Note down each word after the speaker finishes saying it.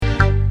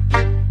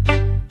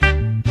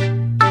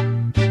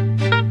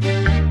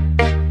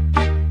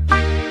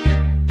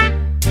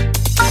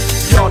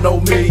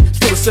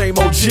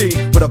G,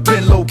 but I've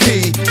been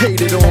low-key.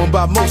 Hated on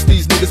by most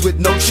these niggas with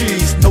no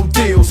cheese, no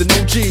deals and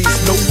no G's,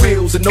 no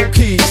wheels and no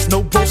keys,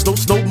 no boats, no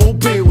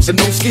snowmobiles and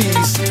no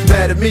skis.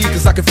 Mad at me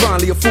cause I can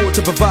finally afford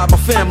to provide my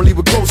family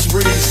with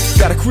groceries.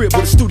 Got a crib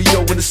with a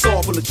studio and a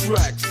saw full of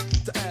tracks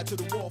to add to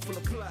the wall full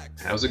of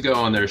plaques. How's it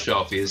going there,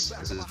 Shelfies?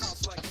 This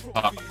is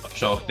Top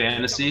Shelf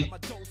Fantasy,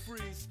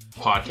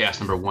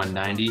 podcast number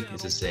 190.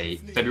 This is a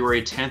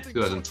February 10th,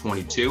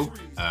 2022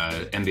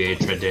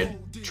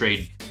 NBA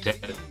trade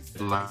deadline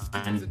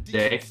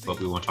day, but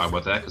we won't talk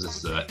about that because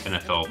it's the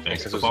NFL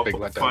fantasy football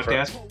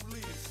podcast.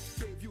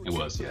 It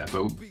was, yeah,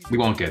 but we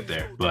won't get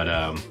there. But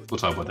we'll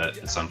talk about that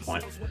at some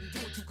point.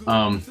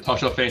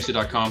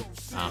 TopShelfFantasy.com.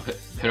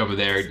 Head over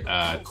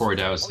there. Corey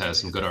Dowse has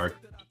some good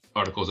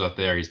articles out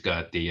there. He's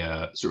got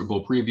the Super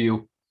Bowl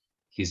preview.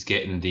 He's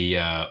getting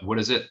the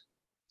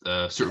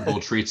Super Bowl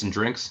treats and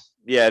drinks.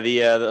 Yeah,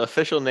 the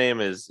official name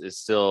is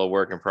still a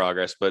work in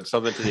progress, but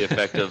something to the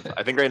effect of,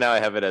 I think right now I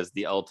have it as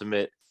the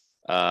ultimate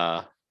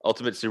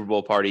Super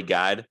Bowl party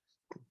guide,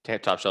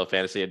 Top Shelf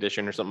Fantasy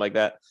edition or something like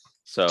that.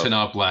 So to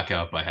not black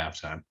out by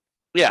halftime.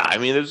 Yeah, I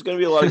mean, there's going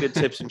to be a lot of good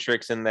tips and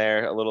tricks in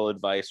there, a little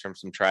advice from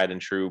some tried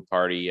and true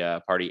party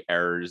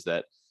errors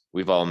that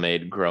we've all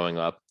made growing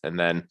up, and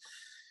then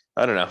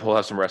I don't know, we'll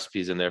have some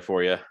recipes in there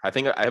for you. I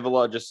think I have a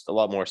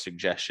lot more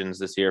suggestions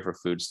this year for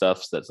food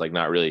stuffs that's like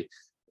not really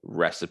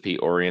recipe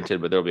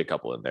oriented, but there'll be a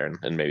couple in there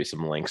and maybe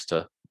some links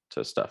to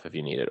stuff if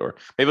you need it, or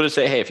maybe we'll just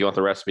say, hey, if you want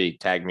the recipe,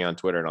 tag me on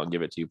Twitter and I'll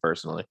give it to you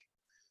personally.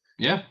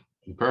 Yeah,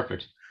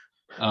 perfect.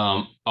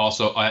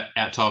 Also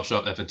at Top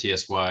Shelf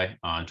FNTSY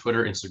on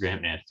Twitter,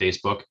 Instagram, and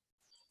Facebook.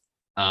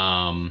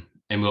 And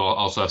we'll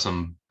also have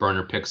some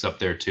burner picks up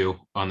there too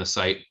on the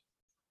site.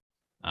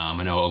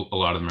 I know a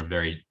lot of them are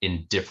very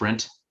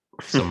indifferent.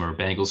 Some are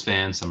Bengals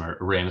fans, some are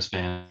Rams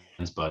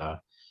fans, but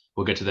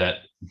we'll get to that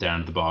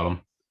down at the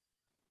bottom.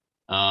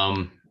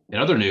 In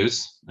other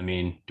news, I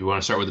mean, do you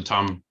want to start with the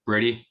Tom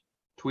Brady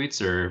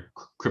tweets or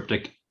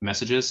cryptic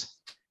messages?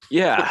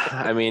 Yeah,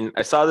 I mean,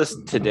 I saw this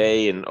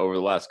today and over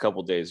the last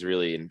couple of days,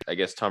 really, and I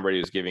guess Tom Brady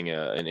was giving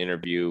an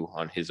interview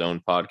on his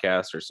own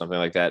podcast or something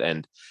like that,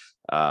 and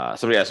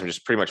somebody asked him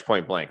just pretty much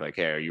point blank, like,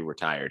 "Hey, are you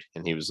retired?"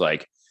 And he was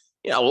like,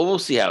 "Yeah, well, we'll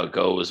see how it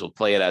goes. We'll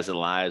play it as it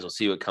lies. We'll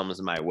see what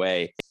comes my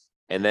way."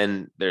 And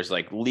then there's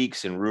like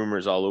leaks and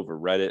rumors all over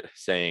Reddit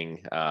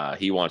saying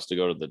he wants to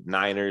go to the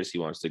Niners. He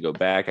wants to go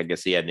back. I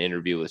guess he had an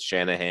interview with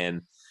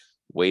Shanahan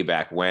way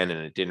back when,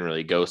 and it didn't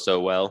really go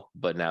so well.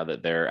 But now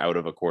that they're out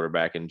of a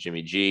quarterback in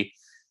Jimmy G,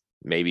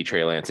 maybe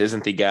Trey Lance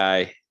isn't the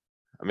guy.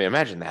 I mean,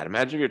 imagine that.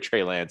 Imagine you're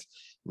Trey Lance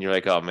and you're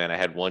like, oh man, I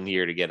had 1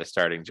 year to get a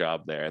starting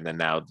job there. And then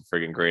now the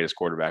friggin' greatest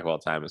quarterback of all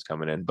time is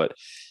coming in. But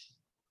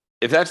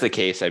if that's the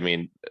case, I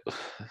mean,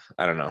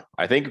 I don't know.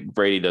 I think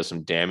Brady does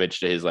some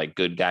damage to his like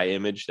good guy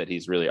image that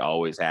he's really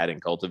always had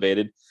and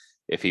cultivated.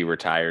 If he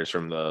retires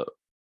from the,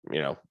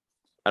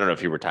 I don't know if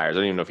he retires. I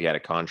don't even know if he had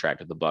a contract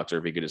with the Bucs or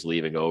if he could just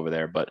leave and go over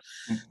there. But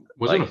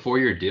was it a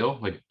 4-year deal?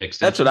 Like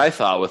extension? That's what I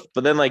thought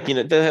but then like, they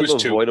have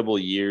those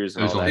voidable years.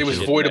 It was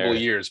voidable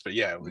years, but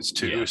yeah, it was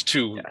two. Yeah. It was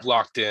two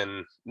locked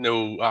in,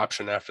 no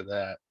option after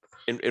that.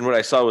 And what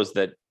I saw was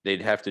that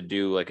they'd have to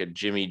do like a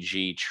Jimmy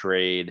G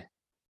trade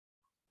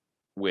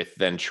with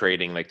then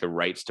trading like the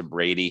rights to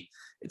Brady.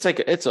 It's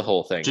a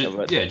whole thing.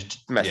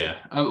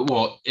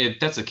 Well, if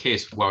that's the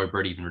case, why would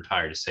Brady even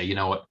retire? To say, you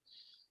know what?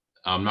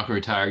 I'm not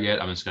going to retire yet.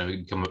 I'm just going to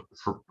become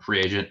a free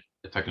agent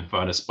if I can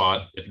find a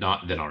spot. If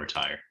not, then I'll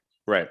retire.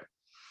 Right.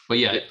 But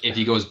yeah, if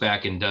he goes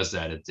back and does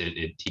that,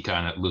 he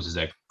kind of loses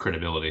that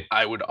credibility.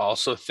 I would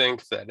also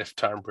think that if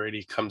Tom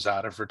Brady comes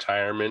out of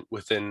retirement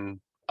within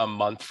a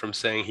month from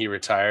saying he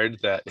retired,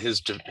 that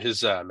his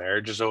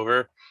marriage is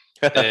over,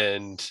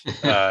 and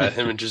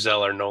him and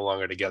Giselle are no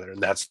longer together,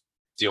 and that's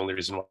the only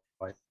reason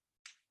why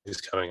he's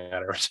coming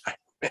out of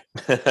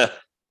retirement.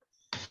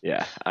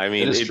 Yeah, I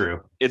mean, it's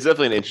true. It's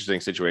definitely an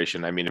interesting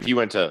situation. I mean, if you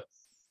went to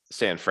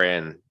San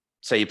Fran,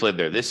 say you played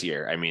there this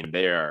year, I mean,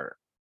 they are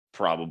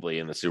probably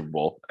in the Super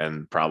Bowl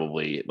and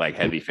probably like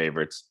heavy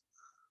favorites.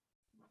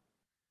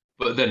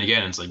 But then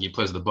again, it's like you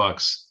play the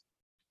Bucs.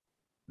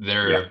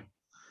 They're,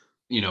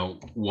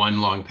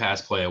 one long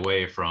pass play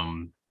away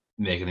from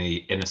making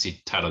the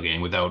NFC title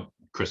game without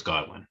Chris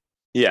Godwin.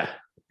 Yeah.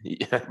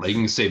 Like you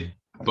can say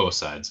both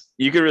sides.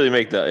 You could really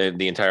make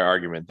the entire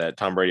argument that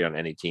Tom Brady on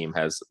any team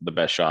has the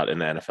best shot in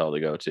the NFL to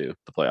go to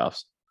the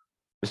playoffs.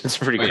 It's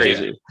pretty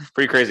crazy. Yeah.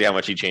 Pretty crazy how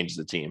much he changes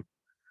the team.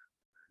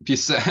 If you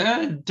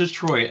say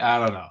Detroit, I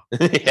don't know.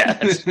 Yeah,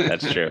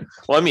 that's true.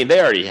 Well, I mean, they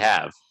already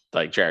have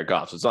like Jared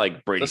Goff, so it's not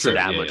like Brady's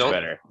that much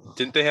better.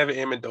 Didn't they have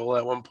Amendola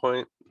at one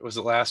point? Was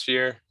it last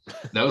year?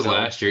 That was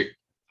last year.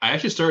 I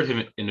actually started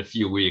him in a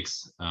few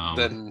weeks.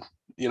 Then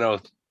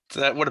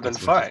that would have been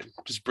fine.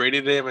 Just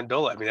Brady to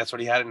Amendola. I mean, that's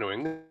what he had in New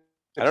England.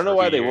 I don't know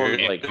why they won't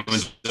like.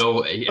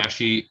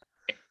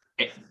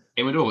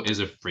 Amendola is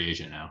a free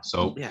agent now,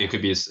 so it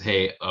could be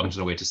hey, I'm just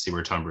gonna wait to see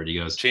where Tom Brady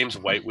goes. James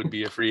White would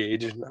be a free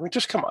agent. I mean,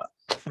 just come on.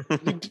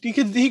 he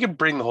could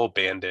bring the whole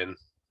band in.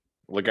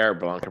 LeGarrette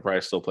Blount could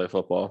probably still play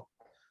football.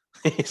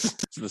 He's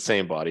the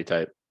same body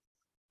type.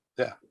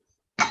 Yeah.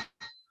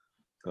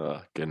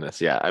 Oh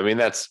goodness, yeah. I mean,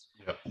 that's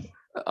Yep.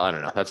 I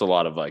don't know. That's a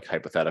lot of like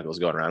hypotheticals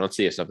going around. Let's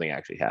see if something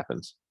actually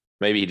happens.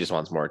 Maybe he just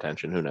wants more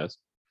attention. Who knows?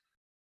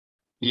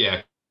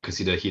 Yeah, because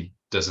he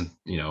doesn't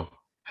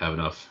have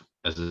enough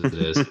as it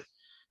is.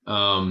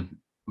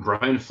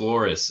 Brian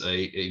Flores,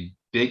 a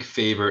big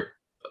favorite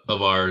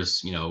of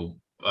ours.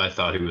 I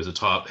thought he was a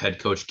top head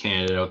coach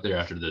candidate out there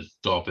after the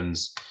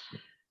Dolphins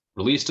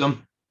released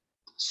him.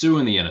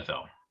 Suing the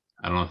NFL.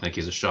 I don't think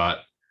he's a shot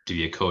to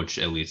be a coach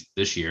at least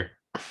this year.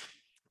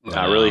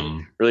 But,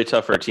 really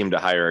tough for a team to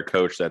hire a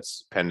coach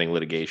that's pending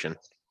litigation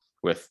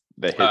with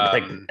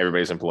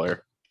everybody's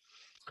employer.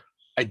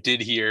 I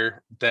did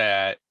hear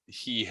that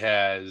he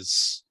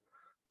has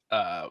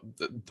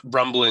the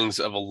rumblings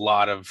of a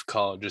lot of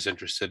colleges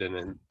interested in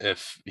him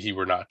if he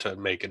were not to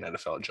make an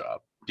NFL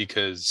job,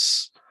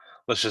 because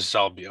let's just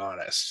all be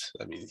honest.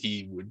 I mean,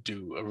 he would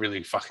do a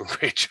really fucking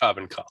great job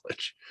in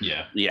college.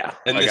 Yeah.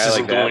 And this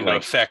isn't going to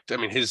affect, I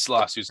mean, his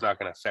lawsuit's not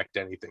going to affect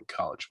anything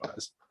college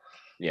wise.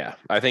 Yeah.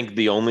 I think not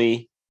the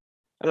only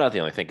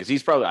thing,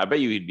 because I bet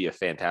you he'd be a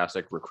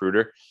fantastic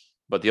recruiter.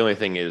 But the only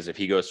thing is, if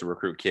he goes to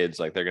recruit kids,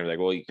 like they're going to be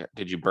like, well,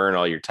 did you burn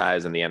all your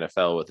ties in the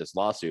NFL with this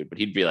lawsuit? But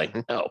he'd be like,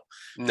 no.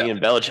 He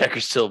and Belichick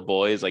are still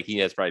boys. Like, he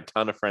has probably a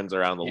ton of friends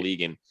around the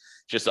league, and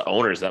just the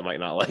owners that might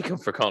not like him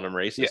for calling him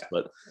racist.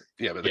 But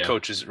the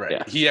coach is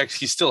right. Yeah.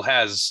 He still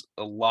has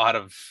a lot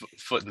of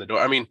foot in the door.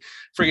 I mean,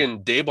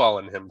 friggin' Dayball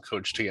and him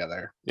coached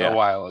together a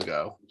while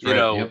ago.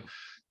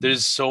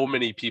 There's so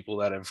many people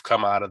that have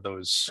come out of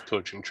those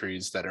coaching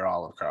trees that are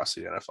all across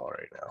the NFL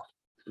right now.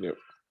 Yep.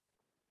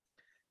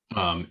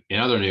 In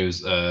other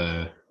news,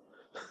 a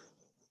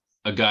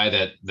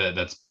guy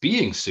that's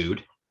being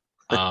sued,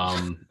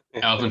 Alvin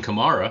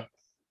Kamara.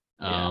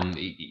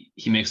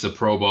 He makes the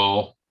Pro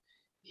Bowl.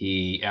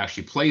 He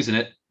actually plays in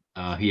it.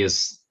 He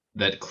has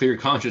that clear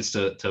conscience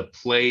to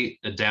play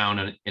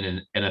down in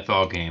an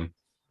NFL game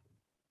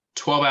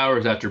 12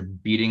 hours after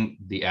beating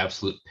the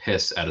absolute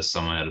piss out of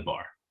someone at a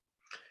bar.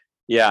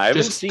 Yeah, I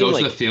haven't just seen goes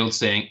to the field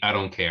saying, "I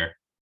don't care."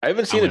 I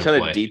haven't seen a ton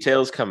of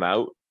details come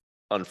out.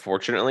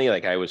 Unfortunately,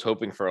 like I was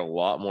hoping for a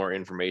lot more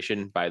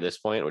information by this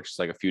point, which is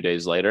like a few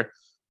days later.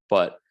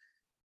 But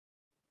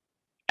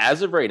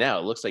as of right now,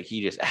 it looks like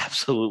he just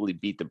absolutely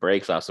beat the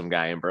brakes off some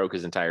guy and broke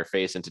his entire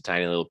face into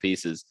tiny little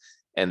pieces.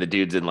 And the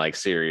dude's in like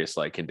serious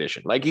like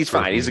condition. Like he's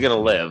fine, he's gonna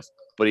live,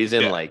 but he's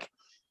in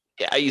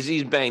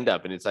he's banged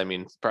up, and it's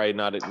probably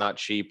not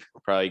cheap.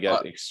 Probably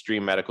got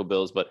extreme medical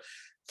bills, but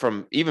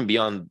from even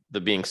beyond the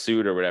being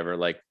sued or whatever,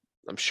 like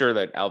I'm sure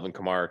that Alvin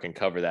Kamara can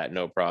cover that,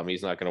 no problem.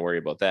 He's not going to worry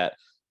about that.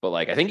 But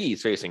like, I think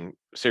he's facing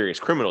serious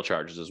criminal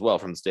charges as well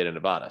from the state of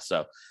Nevada.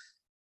 So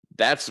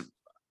that's,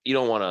 you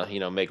don't want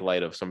to, make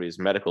light of somebody's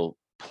medical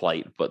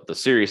plight, but the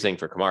serious thing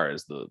for Kamara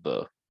is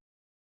the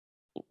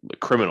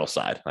criminal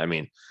side. I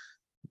mean,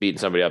 beating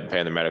somebody up and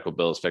paying their medical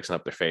bills, fixing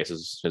up their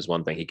faces is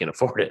one thing. He can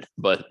afford it,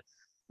 but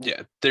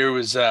yeah, there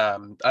was, I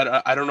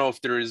don't know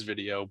if there is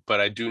video, but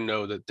I do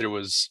know that there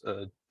was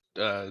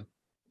a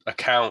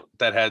account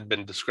that had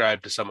been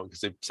described to someone,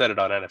 because they said it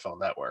on NFL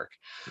Network,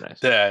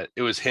 that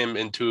it was him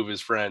and two of his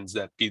friends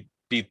that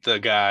beat the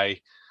guy.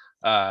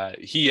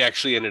 He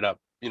actually ended up,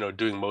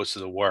 doing most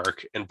of the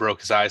work and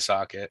broke his eye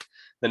socket.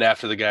 Then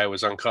after the guy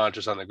was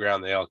unconscious on the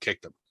ground, they all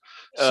kicked him.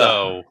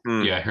 So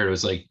yeah, I heard it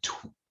was like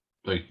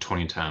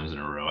 20 times in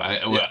a row.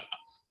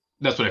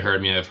 That's what I heard.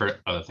 I mean, I've heard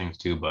other things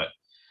too, but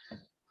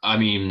I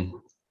mean,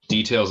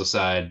 details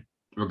aside,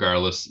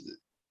 regardless,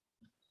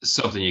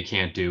 something you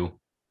can't do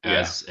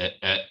as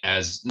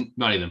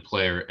not even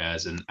player,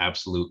 as an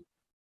absolute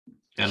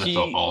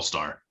NFL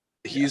all-star.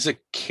 He's a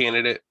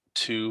candidate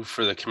too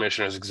for the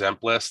commissioner's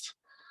exempt list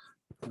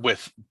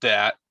with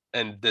that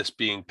and this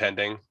being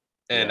pending.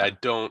 And I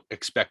don't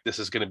expect this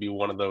is going to be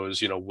one of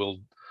those, we'll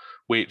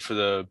wait for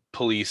the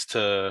police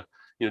to,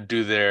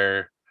 do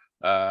their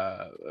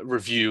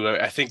review.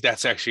 I think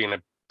that's actually going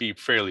to be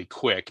fairly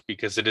quick,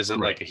 because it isn't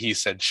like a he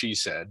said, she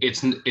said.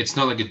 It's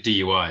not like a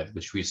DUI,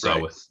 which we saw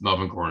with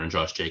Melvin Gordon and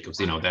Josh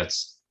Jacobs.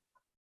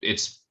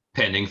 It's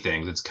pending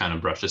things. It's kind of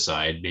brushed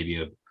aside,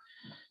 maybe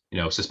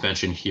a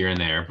suspension here and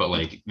there, but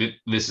like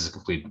this is a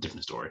completely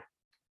different story.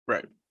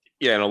 Right.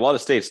 Yeah, in a lot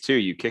of states too,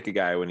 you kick a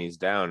guy when he's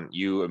down,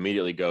 you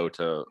immediately go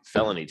to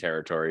felony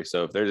territory.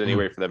 So if there's any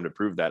way for them to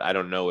prove that, I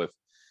don't know if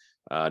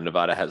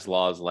Nevada has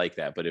laws like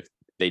that, but if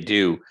they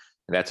do,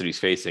 and that's what he's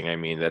facing, I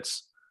mean,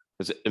 that's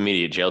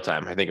immediate jail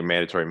time. I think a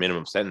mandatory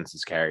minimum sentence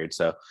is carried.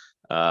 So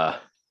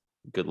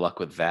good luck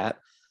with that.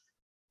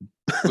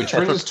 Which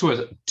brings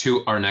us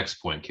to our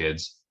next point,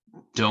 kids.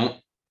 Don't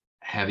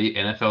have the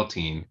NFL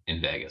team in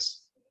Vegas.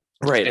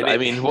 Right. I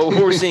mean, what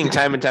we're seeing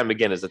time and time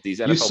again is that these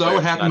NFL you saw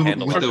what happened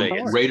with the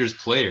Vegas. Raiders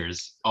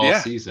players all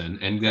season,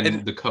 and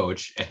then the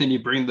coach, and then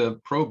you bring the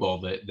Pro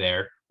Bowl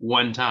there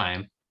one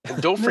time.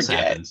 And don't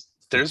forget,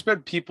 there's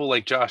been people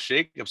like Josh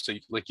Jacobs, so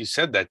like you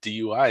said, that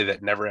DUI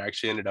that never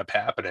actually ended up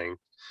happening.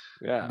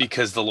 Yeah.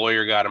 Because the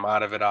lawyer got him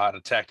out of it out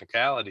of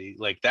technicality.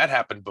 Like that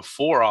happened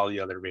before all the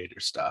other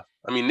Raiders stuff.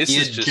 I mean, this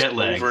is just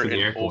over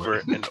and over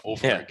and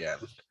over again.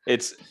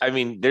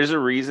 There's a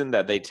reason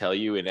that they tell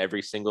you in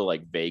every single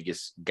like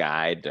Vegas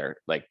guide or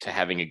like to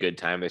having a good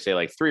time. They say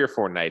like 3 or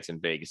 4 nights in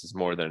Vegas is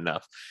more than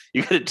enough.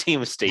 You got a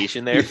team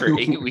stationed there for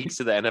 8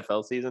 weeks of the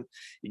NFL season.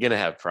 You're going to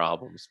have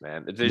problems,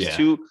 man.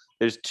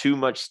 There's too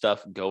much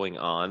stuff going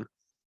on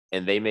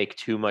and they make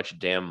too much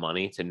damn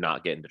money to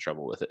not get into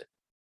trouble with it.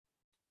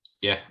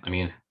 Yeah. I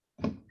mean,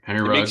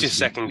 Henry Ruggs, makes you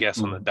second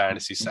guess on the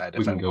dynasty side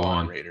if I go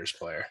on Raiders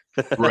player.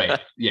 Right.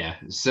 Yeah.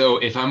 So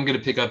if I'm going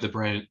to pick up the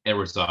Bryan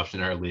Edwards option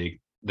in our league,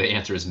 the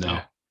answer is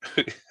no.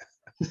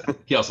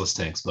 He also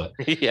stinks, but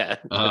yeah.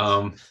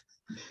 Do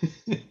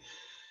you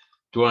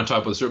want to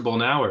talk about the Super Bowl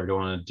now, or do you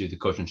want to do the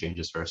coaching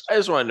changes first? I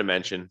just wanted to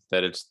mention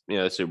that it's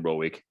it's Super Bowl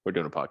week. We're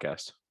doing a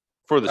podcast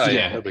for the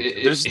season.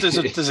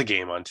 There's a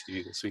game on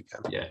TV this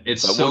weekend. Yeah,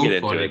 it's so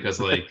funny because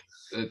like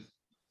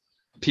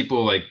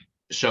people like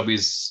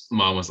Shelby's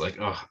mom was like,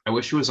 "Oh, I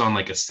wish it was on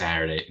like a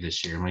Saturday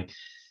this year." I'm like,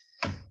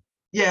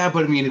 "Yeah,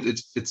 but I mean,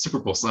 it's Super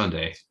Bowl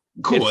Sunday.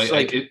 Cool.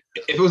 If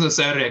it was a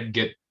Saturday, I could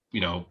get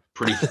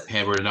pretty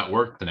hammered and not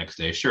work the next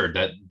day. Sure,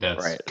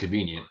 that's right.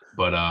 Convenient.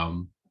 But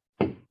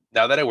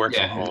now that I work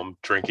from home,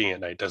 drinking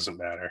at night doesn't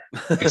matter.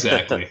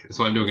 Exactly. That's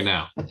why I'm doing it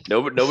now.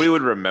 Nobody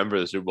would remember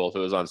the Super Bowl if it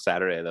was on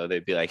Saturday, though.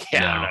 They'd be like,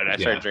 I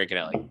started drinking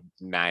at like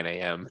 9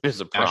 a.m.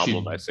 There's a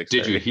problem by 6:30.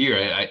 Did you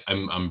hear?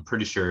 I'm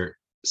pretty sure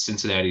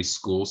Cincinnati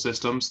school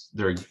systems,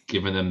 they're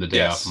giving them the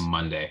day off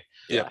Monday.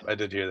 Yeah, I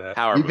did hear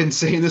that. We've been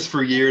saying this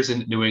for years in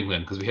New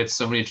England because we had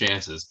so many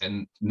chances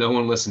and no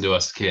one listened to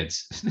us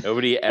kids.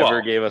 Nobody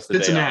ever gave us the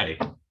Cincinnati. Day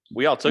off.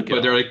 We all took it.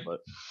 But they're like,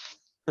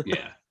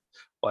 yeah.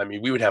 Well, I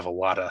mean, we would have a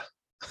lot of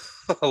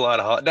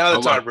now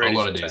that Tom Brady's a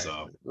lot of days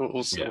off.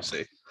 We'll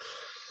see.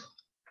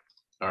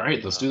 All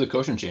right, let's do the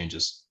coaching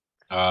changes.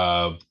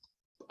 I'll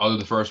do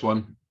the first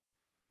one.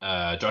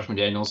 Josh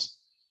McDaniels.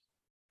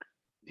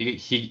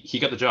 He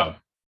got the job.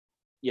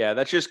 Yeah,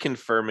 that's just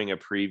confirming a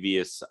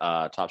previous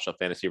Top Shelf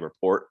Fantasy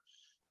report.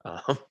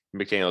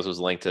 McDaniels was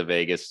linked to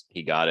Vegas.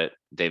 He got it.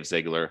 Dave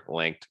Ziegler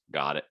linked,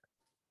 got it.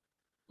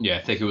 Yeah,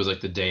 I think it was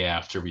like the day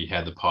after we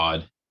had the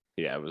pod.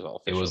 Yeah, it was all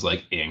official. It was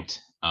like inked.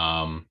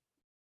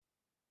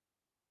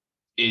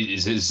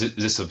 Is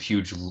this a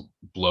huge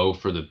blow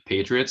for the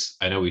Patriots?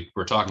 I know we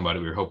were talking about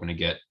it. We were hoping to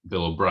get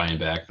Bill O'Brien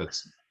back.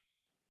 That's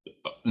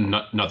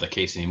not the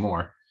case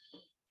anymore.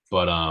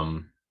 But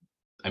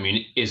I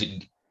mean, is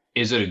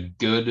it a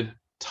good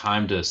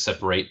time to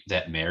separate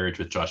that marriage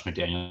with Josh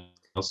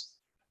McDaniels?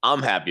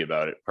 I'm happy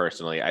about it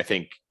personally. I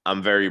think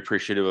I'm very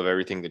appreciative of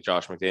everything that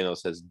Josh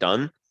McDaniels has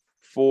done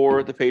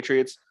for the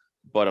Patriots,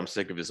 but I'm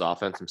sick of his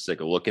offense. I'm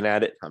sick of looking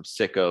at it. I'm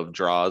sick of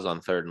draws on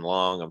 3rd and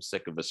long. I'm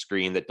sick of a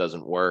screen that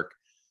doesn't work.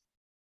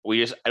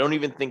 I don't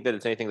even think that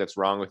it's anything that's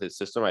wrong with his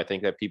system. I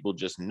think that people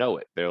just know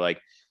it. They're like,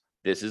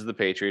 this is the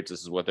Patriots.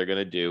 This is what they're going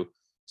to do.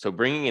 So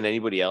bringing in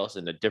anybody else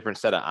and a different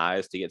set of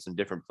eyes to get some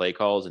different play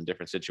calls in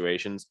different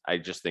situations, I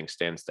just think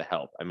stands to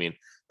help. I mean,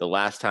 the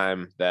last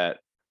time that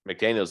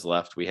McDaniels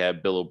left, we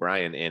had Bill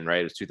O'Brien in,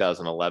 right? It was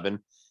 2011.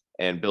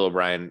 And Bill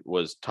O'Brien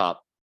was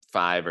top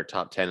 5 or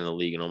top 10 in the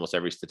league in almost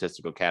every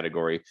statistical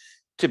category.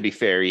 To be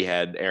fair, he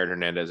had Aaron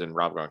Hernandez and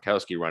Rob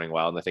Gronkowski running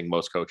wild. And I think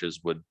most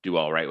coaches would do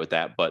all right with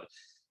that. But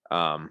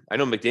I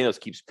know McDaniels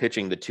keeps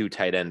pitching the 2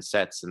 tight end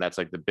sets, and that's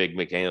like the big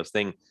McDaniels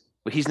thing.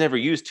 But he's never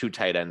used 2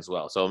 tight ends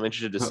well. So I'm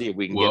interested to see if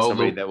we can get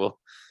somebody that will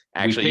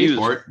actually use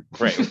for it.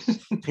 Right.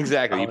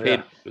 Exactly. You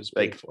paid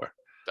like for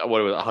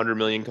what was $100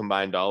 million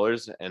combined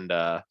dollars and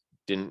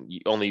didn't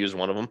only use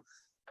one of them,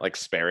 like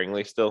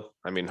sparingly still.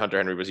 I mean, Hunter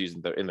Henry was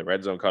using in the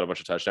red zone, caught a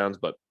bunch of touchdowns,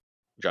 but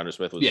Jonnu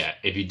Smith was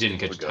if he didn't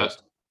catch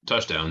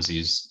touchdowns,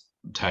 he's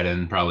tight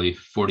end probably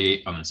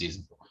 48 on the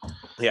season.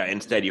 Yeah,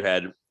 instead you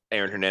had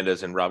Aaron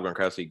Hernandez and Rob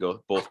Gronkowski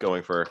both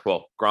going for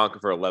Gronk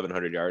for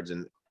 1,100 yards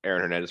and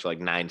Aaron Hernandez for like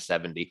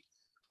 970.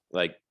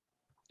 Like,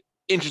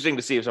 interesting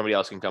to see if somebody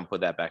else can come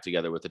put that back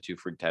together with the 2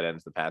 free tight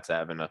ends the Pats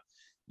have and a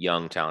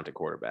young, talented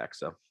quarterback.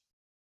 So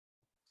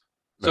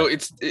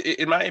it's,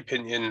 in my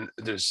opinion,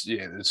 there's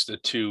the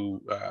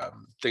 2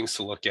 things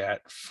to look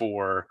at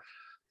for.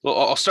 Well,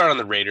 I'll start on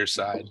the Raiders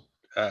side.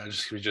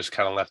 We just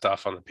kind of left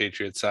off on the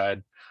Patriots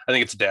side. I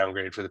think it's a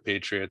downgrade for the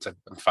Patriots. I'm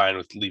fine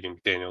with leaving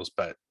McDaniels,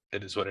 but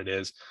it is what it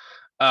is.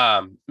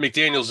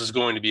 McDaniels is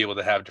going to be able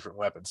to have different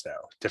weapons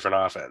now, different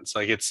offense.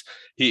 Like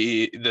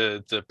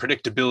the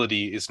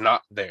predictability is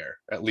not there,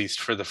 at least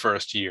for the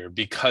first year,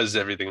 because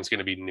everything's going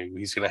to be new.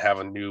 He's going to have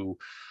a new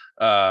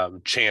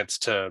chance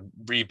to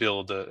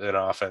rebuild an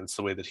offense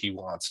the way that he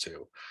wants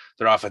to.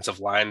 Their offensive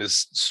line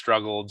has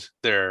struggled.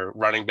 Their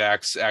running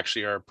backs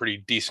actually are a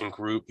pretty decent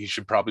group. He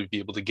should probably be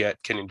able to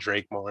get Kenyon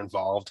Drake more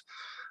involved.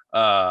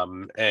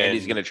 And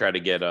he's going to try to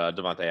get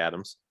Devontae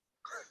Adams.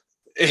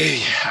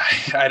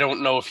 I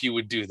don't know if he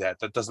would do that.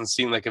 That doesn't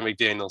seem like a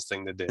McDaniels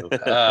thing to do.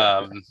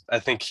 I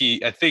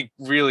think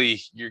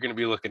really you're going to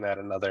be looking at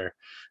another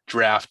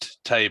draft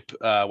type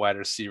wide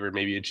receiver.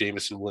 Maybe a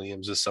Jameson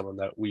Williams is someone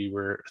that we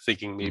were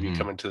thinking maybe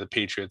coming to the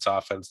Patriots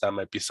offense. That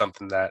might be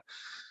something that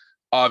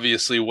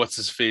obviously what's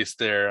his face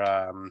there.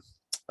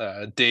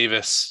 Mark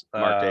Davis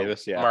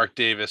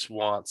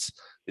wants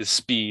is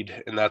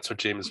speed. And that's what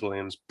Jameson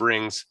Williams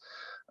brings.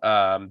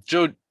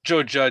 Joe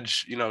Joe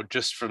Judge,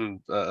 just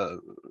from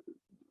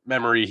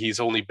memory, he's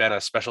only been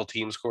a special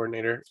teams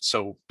coordinator,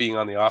 so being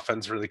on the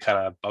offense really kind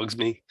of bugs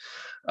me.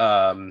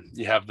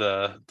 You have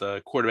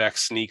the quarterback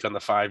sneak on the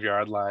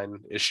 5-yard line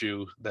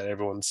issue that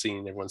everyone's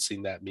seen. Everyone's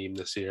seen that meme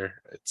this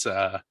year. It's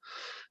a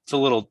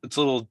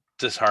little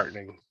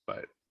disheartening,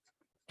 but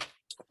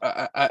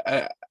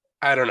I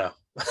don't know.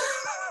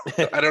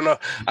 I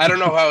don't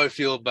know how I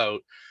feel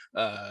about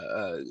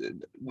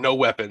no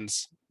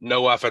weapons,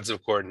 no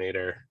offensive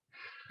coordinator,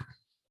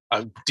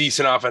 a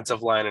decent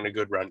offensive line, and a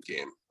good run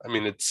game. I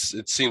mean, it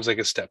seems like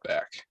a step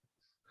back.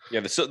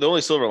 Yeah, the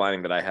only silver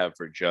lining that I have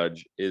for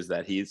Judge is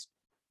that he's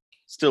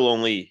still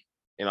only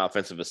an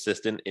offensive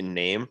assistant in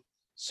name.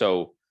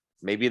 So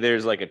maybe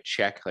there's like a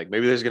check, like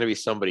maybe there's going to be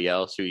somebody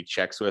else who he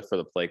checks with for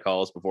the play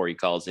calls before he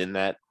calls in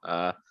that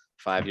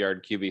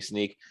 5-yard QB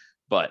sneak.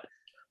 But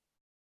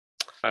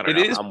I don't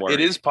know. It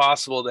is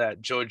possible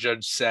that Joe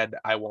Judge said,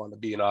 I want to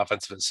be an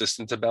offensive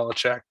assistant to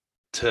Belichick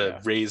to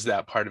raise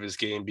that part of his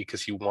game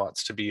because he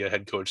wants to be a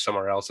head coach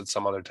somewhere else at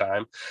some other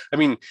time. I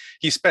mean,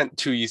 he spent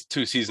two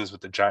seasons with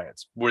the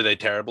Giants. Were they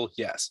terrible?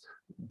 Yes.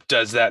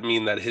 Does that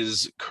mean that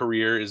his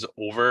career is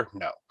over?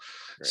 No. Right.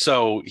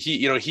 So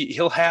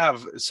he'll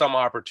have some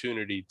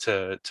opportunity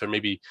to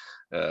maybe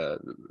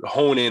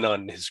hone in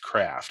on his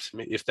craft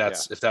if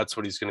that's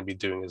what he's going to be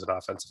doing as an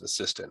offensive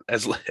assistant,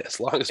 as long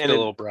as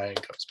Bill O'Brien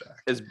comes back.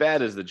 As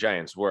bad as the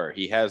Giants were,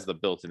 he has the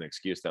built-in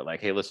excuse that,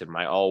 like, hey, listen,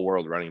 my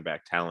all-world running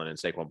back talent and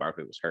Saquon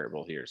Barkley was hurt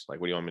both years.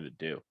 Like, what do you want me to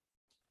do?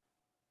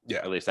 Yeah,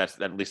 at least that's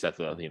the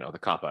the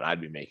cop out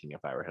I'd be making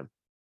if I were him.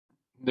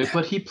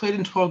 But he played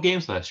in 12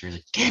 games last year.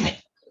 Like, damn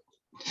it!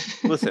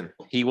 Listen,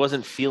 he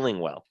wasn't feeling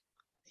well.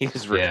 He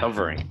was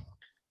recovering. Yeah.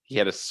 He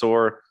had a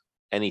sore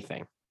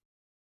anything.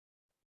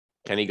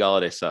 Kenny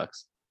Golladay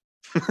sucks.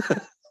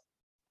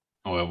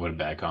 Oh, what a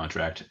bad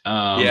contract.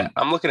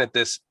 I'm looking at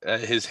this,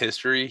 his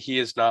history. He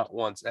has not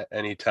once at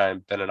any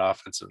time been an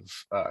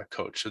offensive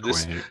coach. So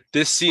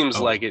this seems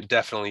like it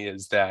definitely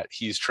is that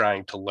he's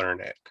trying to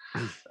learn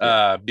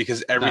it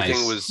because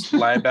everything was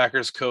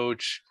linebackers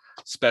coach,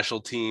 special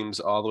teams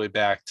all the way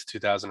back to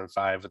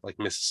 2005 with like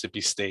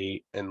Mississippi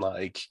State, and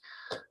like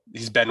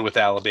he's been with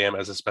Alabama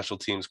as a special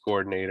teams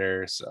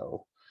coordinator.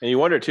 So. And you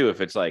wonder too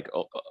if it's like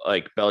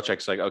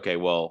Belichick's like, okay,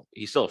 well,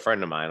 he's still a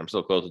friend of mine. I'm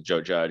still close with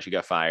Joe Judge. He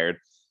got fired.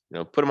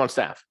 Put him on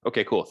staff.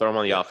 Okay, cool. Throw him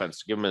on the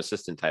offense. Give him an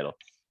assistant title.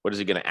 What is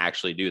he going to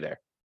actually do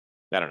there?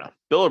 I don't know.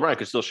 Bill O'Brien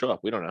could still show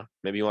up. We don't know.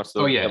 Maybe he wants to.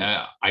 Oh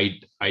yeah,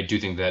 I do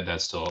think that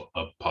that's still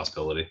a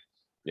possibility.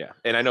 Yeah,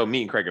 and I know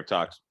me and Craig have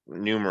talked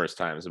numerous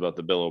times about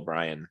the Bill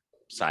O'Brien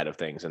side of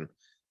things, and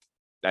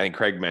I think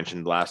Craig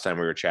mentioned last time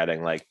we were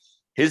chatting, like,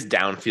 his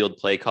downfield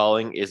play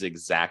calling is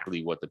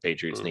exactly what the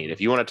Patriots need. If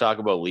you want to talk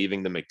about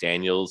leaving the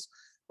McDaniels,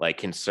 like,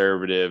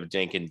 conservative,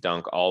 dink and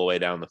dunk all the way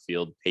down the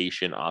field,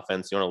 patient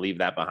offense, you want to leave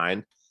that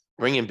behind,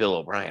 bring in Bill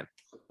O'Brien.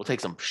 We'll take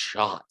some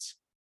shots.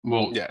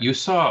 Well, you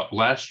saw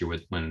last year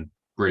when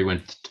Brady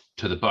went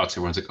to the Bucs,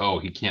 everyone's like, oh,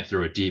 he can't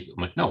throw it deep.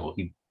 I'm like, no, well,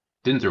 he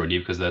didn't throw it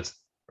deep because that's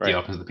the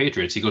offense of the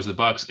Patriots. He goes to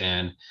the Bucs,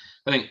 and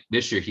I think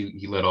this year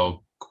he led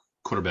all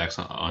quarterbacks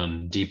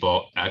on deep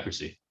ball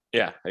accuracy.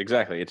 Yeah,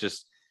 exactly. It's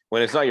just,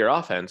 when it's not your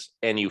offense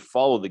and you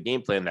follow the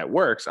game plan that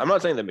works, I'm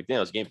not saying that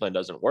McDaniel's game plan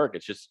doesn't work.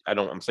 It's just,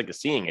 I'm sick of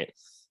seeing it.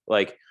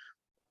 Like,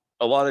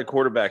 a lot of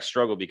quarterbacks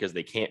struggle because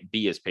they can't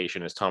be as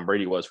patient as Tom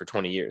Brady was for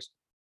 20 years.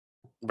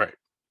 Right.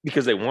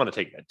 Because they want to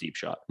take that deep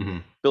shot. Mm-hmm.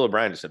 Bill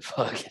O'Brien just said,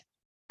 fuck it.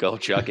 Go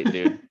chuck it,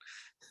 dude.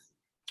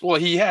 Well,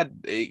 he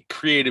had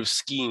creative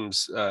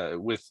schemes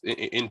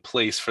in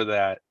place for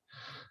that.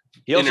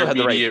 He also had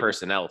the right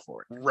personnel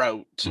for it.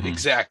 Route,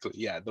 exactly.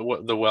 Yeah, the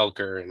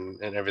Welker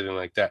and everything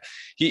like that.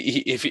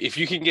 If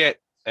you can get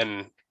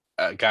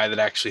a guy that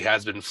actually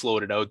has been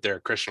floated out there,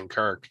 Christian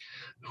Kirk,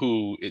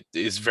 who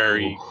is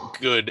very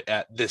good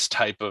at this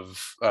type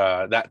of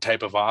that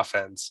type of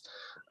offense,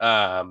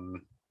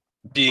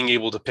 being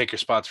able to pick your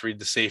spots, read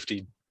the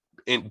safety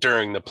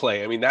during the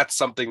play. I mean, that's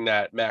something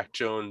that Mac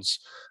Jones,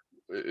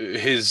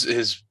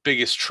 his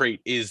biggest trait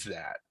is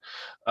that.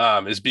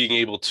 Is being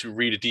able to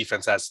read a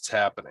defense as it's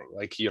happening.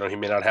 Like, he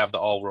may not have the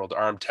all-world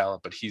arm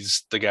talent, but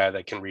he's the guy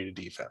that can read a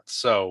defense.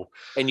 So,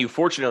 and you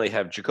fortunately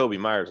have Jacoby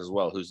Myers as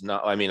well, who's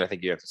not, I mean, I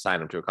think you have to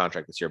sign him to a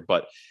contract this year,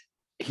 but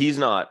he's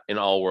not an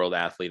all-world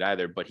athlete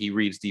either, but he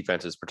reads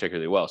defenses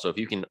particularly well. So if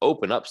you can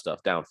open up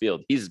stuff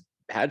downfield, he's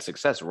had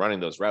success running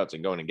those routes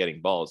and going and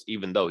getting balls,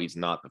 even though he's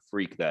not the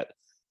freak that,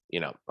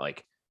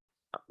 like,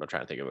 I'm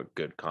trying to think of a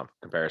good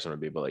comparison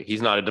would be, but like,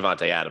 he's not a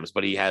Devontae Adams,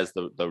 but he has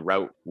the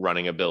route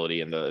running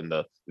ability and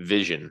the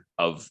vision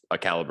of a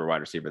caliber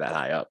wide receiver that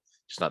high up,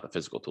 just not the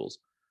physical tools.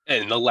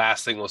 And the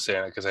last thing we'll say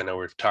on it, because I know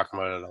we're talking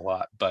about it a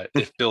lot, but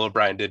if Bill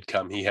O'Brien did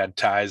come, he had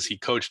ties. He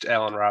coached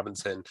Allen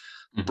Robinson,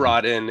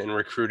 brought in and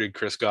recruited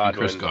Chris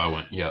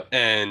Godwin. Yeah.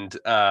 And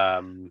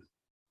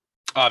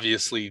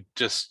obviously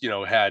just,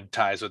 had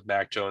ties with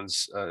Mac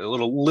Jones, a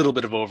little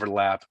bit of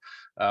overlap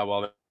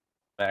while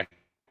Mac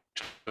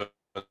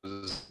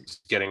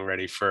getting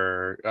ready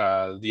for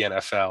the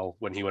NFL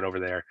when he went over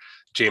there.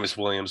 Jameis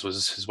Williams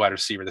was his wide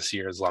receiver this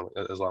year, as long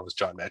as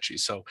John Mechie.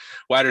 So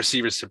wide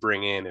receivers to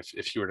bring in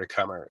if you were to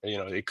come, or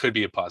it could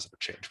be a positive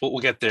change. We'll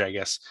get there, I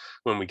guess,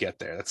 when we get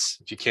there. That's,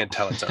 if you can't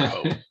tell, it's our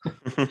hope.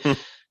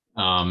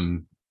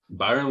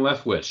 Byron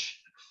Leftwich,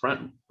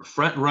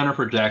 front runner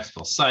for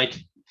Jacksonville. Psych,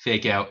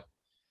 fake out.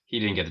 He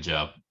didn't get the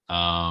job.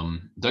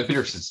 Doug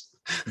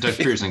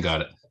Peterson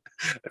got it.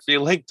 I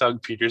feel like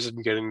Doug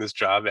Peterson getting this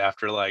job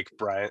after like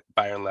Byron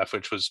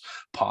Leftwich was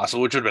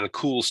possible, which would have been a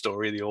cool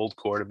story. The old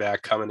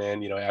quarterback coming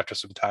in, after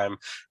some time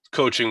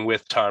coaching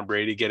with Tom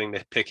Brady, getting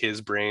to pick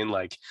his brain.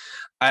 Like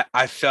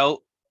I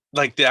felt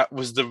like that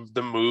was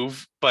the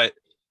move, but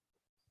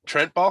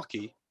Trent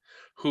Baalke,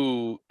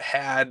 who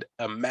had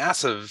a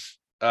massive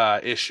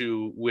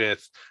issue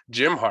with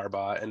Jim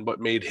Harbaugh and what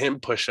made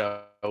him push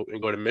out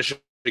and go to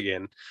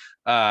Michigan,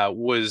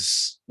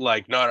 was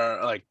like, no,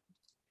 like,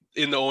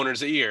 in the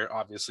owner's ear,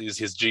 obviously, is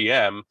his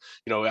GM.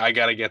 I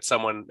got to get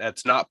someone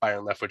that's not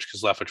Byron Leftwich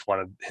because Leftwich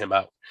wanted him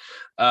out.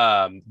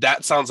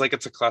 That sounds like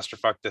it's a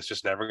clusterfuck that's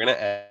just never going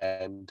to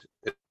end.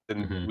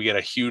 And we get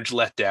a huge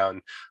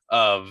letdown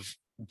of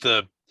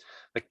the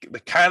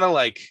kind of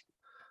like,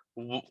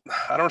 I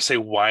don't want to say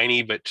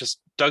whiny, but just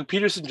Doug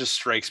Peterson just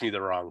strikes me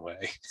the wrong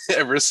way.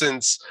 Ever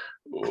since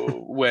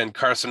when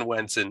Carson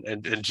Wentz and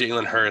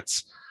Jalen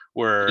Hurts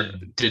were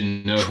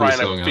didn't know trying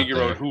to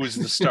figure out who was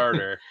the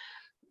starter.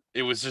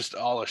 It was just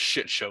all a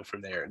shit show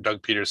from there. And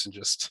Doug Peterson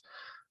just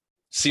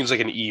seems like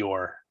an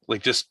Eeyore,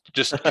 like just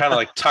kind of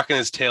like tucking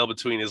his tail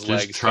between his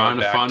legs, trying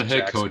to find a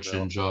head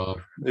coaching job.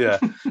 Yeah,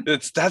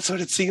 that's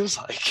what it seems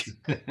like.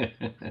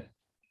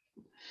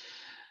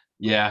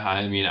 Yeah,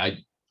 I mean,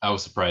 I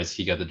was surprised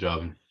he got the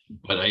job,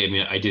 but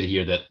I did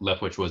hear that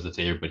Leftwich was the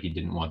favorite, but he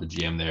didn't want the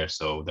GM there,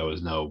 so there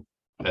was no.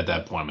 At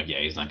that point, I'm like,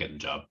 yeah, he's not getting the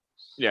job.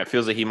 Yeah, it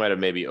feels like he might have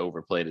maybe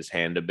overplayed his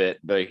hand a bit.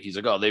 But he's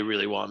like, oh, they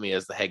really want me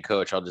as the head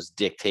coach. I'll just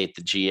dictate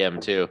the GM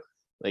too.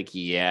 Like,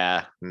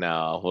 yeah,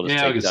 no, we'll just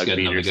take Doug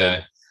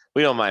Peterson.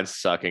 We don't mind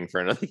sucking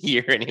for another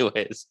year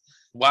anyways.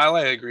 While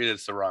I agree that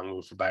it's the wrong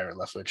move for Byron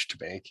Leftwich to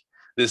make,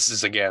 this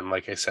is, again,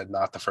 like I said,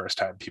 not the first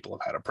time people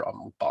have had a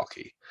problem with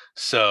Baalke.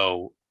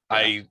 So yeah.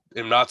 I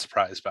am not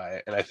surprised by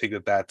it. And I think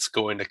that that's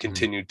going to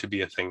continue to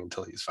be a thing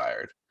until he's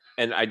fired.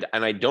 And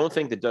I don't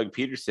think that Doug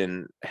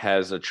Peterson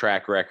has a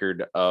track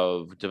record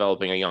of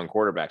developing a young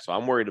quarterback. So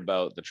I'm worried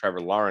about the Trevor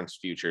Lawrence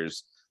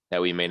futures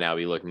that we may now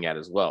be looking at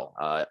as well.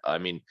 I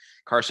mean,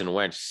 Carson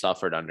Wentz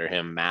suffered under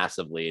him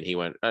massively, and he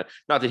went,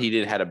 not that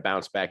he had a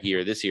bounce back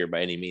year this year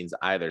by any means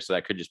either. So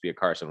that could just be a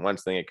Carson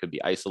Wentz thing. It could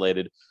be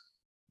isolated,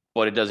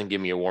 but it doesn't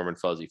give me a warm and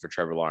fuzzy for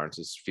Trevor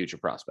Lawrence's future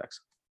prospects.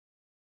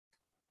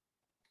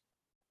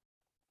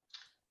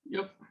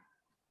 Yep.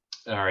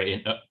 All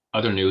right.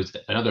 Other news,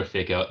 another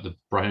fake out, the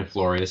Brian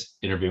Flores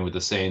interviewing with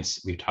the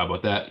Saints. We've talked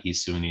about that.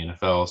 He's suing the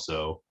NFL,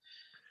 so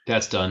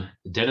that's done.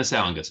 Dennis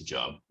Allen gets a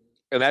job.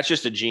 And that's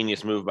just a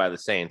genius move by the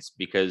Saints,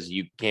 because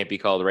you can't be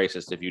called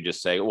racist if you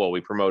just say, well,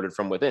 we promoted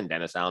from within.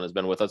 Dennis Allen has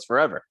been with us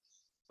forever.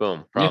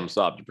 Boom. Problem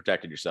solved. You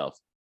protected yourself.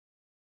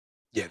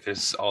 Yeah,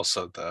 there's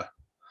also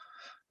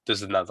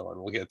there's another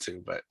one we'll get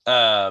to. But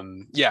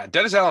yeah,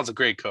 Dennis Allen's a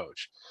great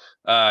coach.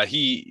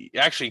 He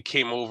actually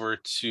came over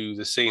to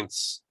the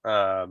Saints.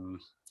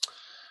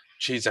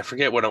 I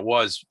forget what it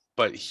was,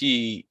 but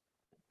he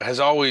has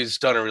always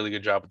done a really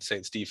good job with the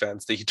Saints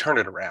defense. He turned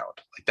it around.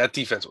 Like, that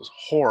defense was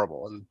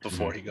horrible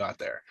before he got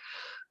there.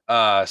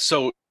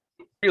 So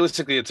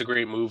realistically, it's a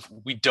great move.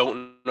 We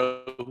don't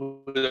know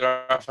who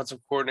their offensive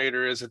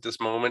coordinator is at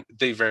this moment.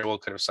 They very well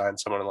could have signed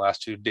someone in the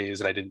last 2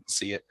 days, and I didn't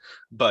see it.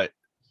 But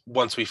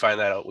once we find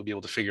that out, we'll be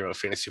able to figure out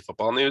fantasy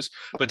football news.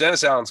 But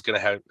Dennis Allen's going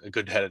to have a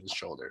good head on his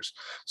shoulders.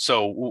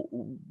 So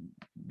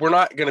we're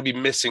not going to be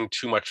missing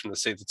too much from the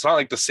Saints. It's not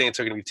like the Saints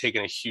are going to be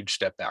taking a huge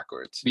step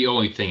backwards. The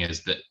only thing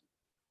is that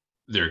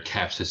their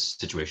cap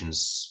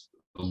situation's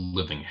a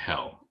living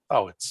hell.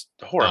 Oh, it's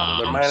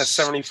horrible. They're minus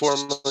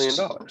 $74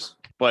 million.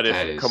 But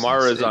if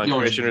Kamara is on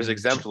commissioner's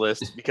exempt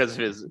list because of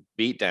his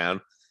beatdown,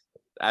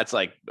 that's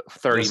like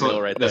 30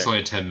 mil right there. That's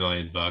only $10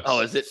 million. Oh,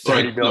 is it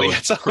 30 million?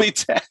 It's only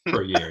 10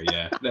 per year.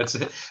 Yeah, that's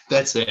it.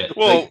 That's it.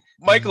 Well,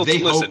 Michael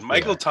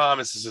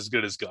Thomas is as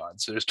good as gone.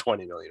 So there's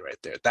 20 million right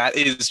there. That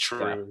is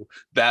true. Yeah.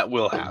 That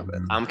will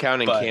happen. I'm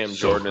counting Cam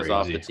Jordan as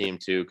off the team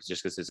too,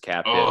 just because his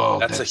cap hit. Oh,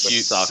 that's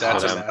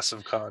a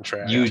massive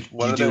contract.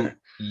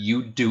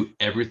 You do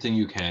everything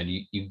you can.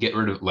 You get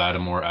rid of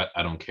Lattimore.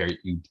 I don't care.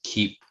 You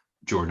keep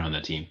Jordan on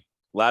that team.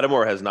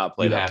 Lattimore has not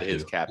played up to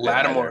his cap hit.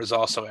 Lattimore is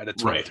also at a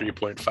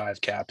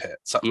 23.5 cap hit.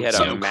 He had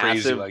a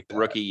massive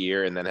rookie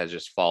year and then has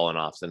just fallen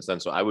off since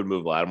then. So I would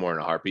move Lattimore in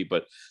a heartbeat,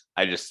 but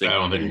I just think I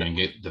don't think you're going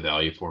to get the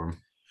value for him.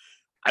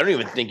 I don't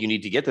even think you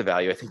need to get the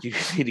value. I think you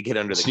just need to get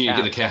under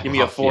the cap. Give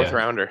me a fourth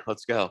rounder.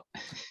 Let's go.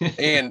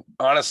 And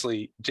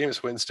honestly,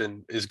 Jameis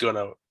Winston is going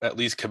to at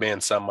least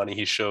command some money.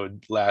 He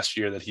showed last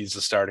year that he's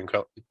a starting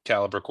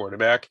caliber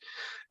quarterback.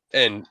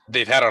 And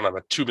they've had on him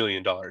a $2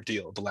 million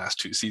deal the last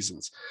 2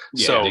 seasons.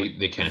 Yeah, so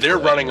they're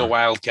running a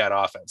Wildcat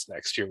offense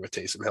next year with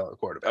Taysom Hill at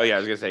quarterback. Oh, yeah, I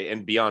was going to say,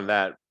 and beyond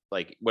that,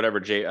 like whatever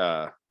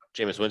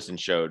Jameis Winston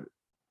showed,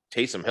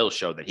 Taysom Hill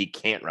showed that he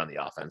can't run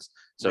the offense.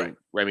 So, Right.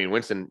 I mean,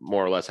 Winston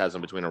more or less has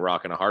him between a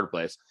rock and a hard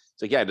place.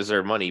 It's like, yeah, I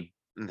deserve money.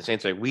 And the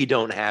Saints are like, we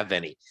don't have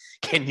any.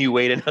 Can you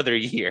wait another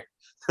year?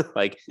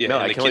 Like, Yeah, no,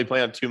 and I the can only kid-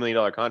 play on $2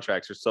 million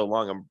contracts for so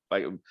long. I'm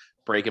like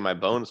breaking my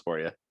bones for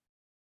you.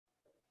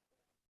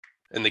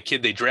 And the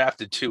kid they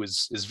drafted too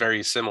is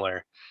very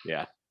similar.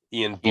 Yeah.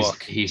 Ian He's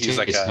Book. he's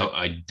like a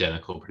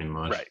identical pretty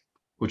much. right.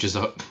 Which is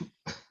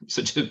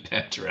such a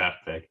bad draft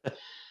pick.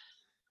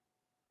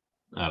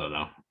 I don't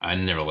know. I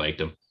never liked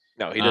him.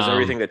 No, he does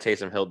everything that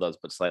Taysom Hill does,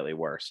 but slightly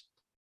worse.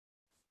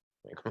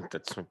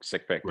 That's a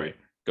sick pick. Dude. Right.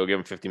 Go give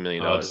him $50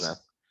 million now.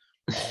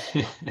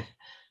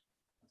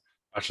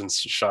 Watching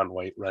Sean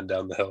White run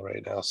down the hill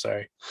right now.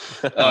 Sorry.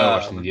 I'm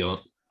watching the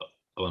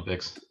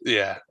Olympics.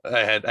 Yeah, I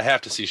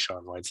have to see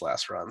Sean White's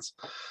last runs.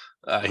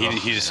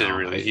 He just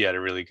did he had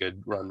a really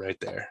good run right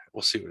there.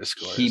 We'll see what his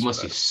score is. He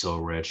must be so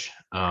rich.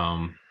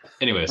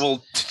 Anyways,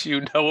 Well, did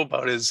you know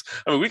about his?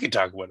 I mean, we can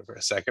talk about it for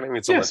a second. I mean,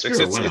 it's Yeah, Olympics.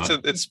 sure, why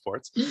not? It's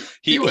sports.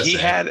 he He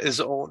had his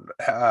own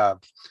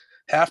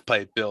half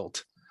pipe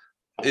built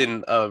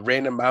in a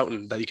random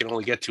mountain that you can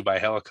only get to by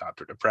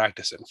helicopter to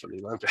practice in for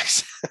the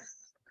Olympics.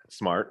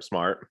 Smart.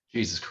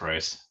 Jesus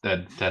Christ,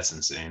 that's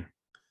insane.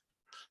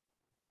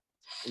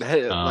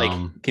 Like,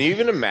 can you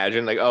even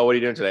imagine? Like, oh, what are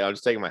you doing today? I'm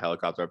just taking my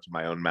helicopter up to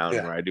my own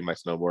mountain Yeah. where I do my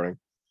snowboarding.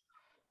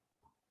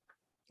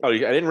 Oh, I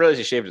didn't realize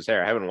he shaved his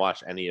hair. I haven't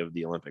watched any of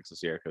the Olympics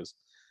this year because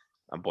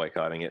I'm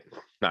boycotting it.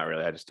 Not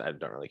really. I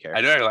don't really care. I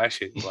know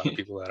actually a lot of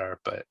people that are,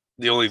 but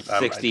the only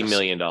 $60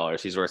 million.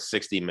 He's worth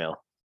 60 mil.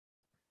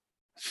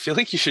 I feel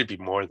like you should be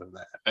more than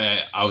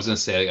that. I was gonna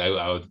say I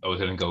was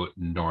gonna go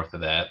north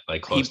of that,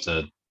 like close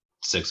to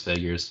 6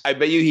 figures. I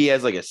bet you he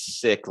has like a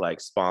sick like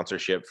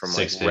sponsorship from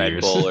like 6 Red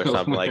figures. Bull or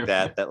something like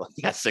that. That like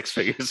got 6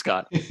 figures,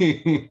 Scott.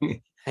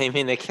 I'm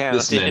an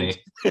This accountant.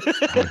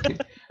 many.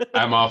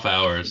 I'm off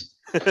hours.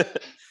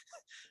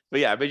 But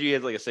yeah, I bet you he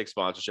has like a sick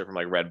sponsorship from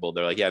like Red Bull.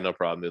 They're like, yeah, no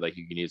problem, dude. Like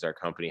you can use our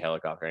company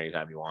helicopter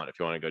anytime you want if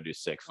you want to go do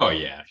sick. Oh fun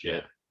yeah, shit.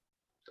 yeah.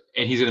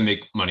 And he's gonna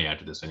make money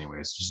after this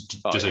anyways. Just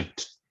Oh, yeah.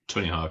 like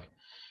Tony Hawk.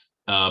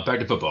 Back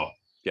to football.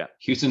 Yeah.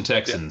 Houston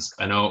Texans.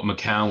 I know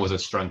McCown was a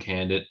strong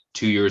candidate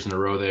 2 years in a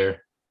row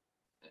there.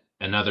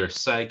 Another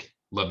psych.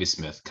 Lovie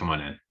Smith, come on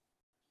in.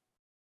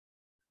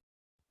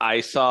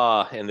 I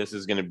saw, and this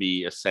is going to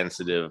be a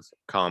sensitive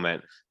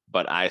comment,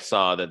 but I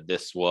saw that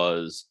this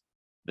was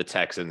the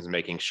Texans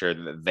making sure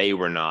that they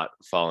were not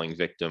falling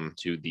victim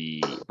to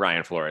the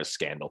Brian Flores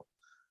scandal.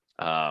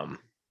 And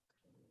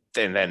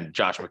then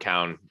Josh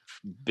McCown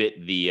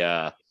bit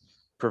the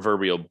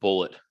proverbial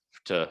bullet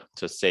to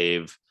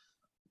save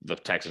the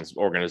Texans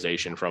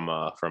organization from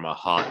a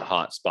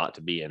hot spot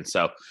to be in.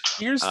 So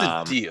Here's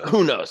the deal.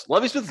 who knows?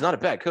 Lovie Smith's not a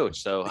bad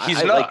coach, so He's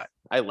I not.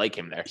 I like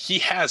him there. He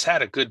has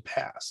had a good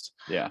past.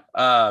 Yeah.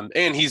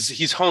 And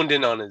he's honed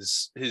in on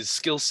his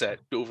skill set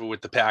over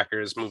with the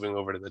Packers, moving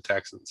over to the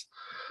Texans.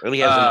 And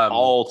he has an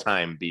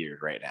all-time beard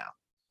right now.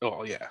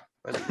 Oh yeah,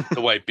 I mean,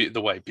 the white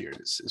beard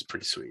is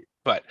pretty sweet.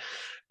 But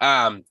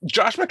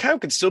Josh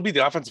McCown can still be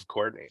the offensive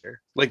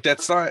coordinator. Like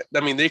that's not. I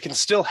mean, they can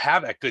still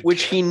have that good. Which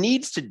camp. he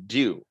needs to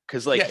do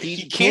because like Yeah,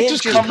 he can't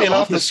just come in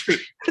off the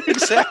street.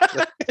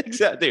 Exactly.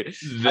 Exactly.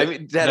 Dude. I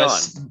mean,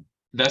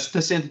 That's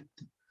the same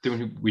thing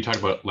when we talked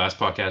about last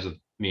podcast with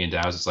me and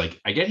Dow's. It's like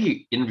I get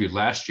he interviewed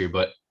last year,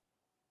 but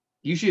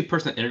usually a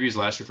person that interviews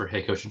last year for a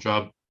head coaching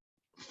job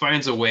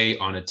finds a way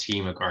on a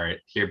team. Like, all right,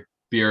 here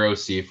be our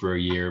OC for a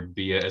year,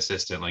 be an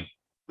assistant, like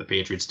the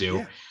Patriots do.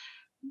 Yeah.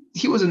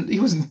 He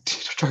wasn't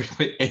targeted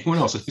by anyone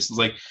else. He was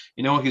like,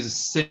 you know, he's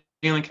sitting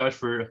on the couch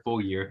for a full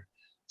year.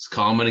 Let's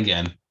call him in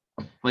again.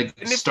 Like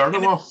start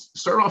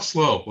off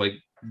slow. Like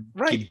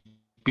right.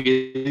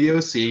 Be the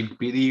OC,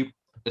 be the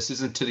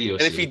assistant to the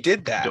OC. And if he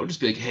did that, don't just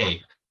be like,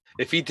 hey.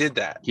 If he did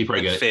that He probably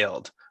and get it.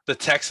 failed, the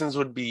Texans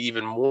would be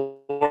even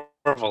more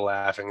of a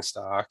laughing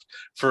stock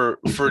for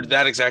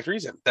that exact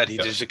reason that he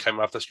just came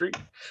off the street.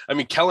 I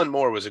mean, Kellen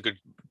Moore was a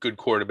good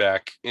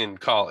quarterback in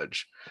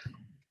college.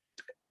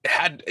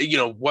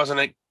 Wasn't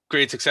a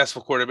great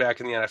successful quarterback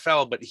in the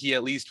NFL, but he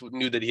at least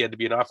knew that he had to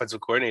be an offensive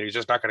coordinator. He's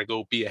just not going to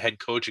go be a head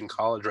coach in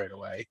college right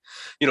away.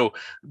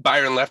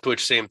 Byron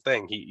Leftwich, same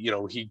thing.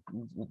 He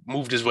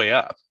moved his way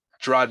up.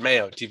 Gerard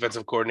Mayo,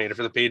 defensive coordinator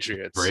for the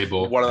Patriots.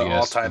 Vrabel, one of the I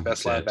guess, all-time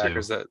best that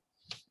linebackers that,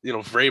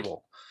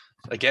 Vrabel.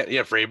 Again,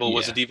 yeah, Vrabel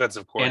was a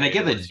defensive And I coordinator.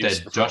 get with that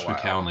Houston for a Josh while.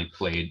 McCown like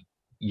played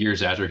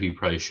years after he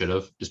probably should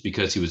have, just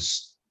because he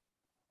was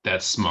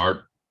that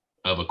smart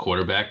of a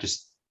quarterback,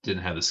 just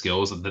didn't have the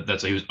skills.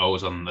 That's why he was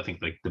always on, I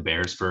think, like the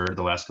Bears for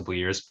the last couple of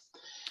years.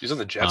 He was on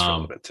the Jets for a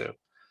little bit too.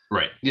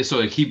 Right. Yeah. So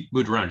like he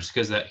moved around just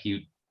because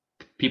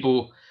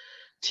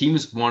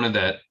teams wanted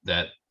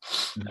that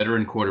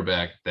veteran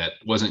quarterback that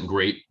wasn't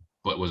great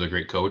but was a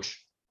great coach.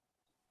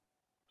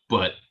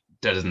 But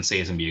that doesn't say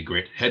he's gonna be a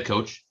great head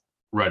coach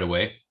right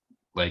away.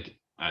 Like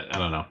I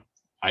don't know.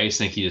 I just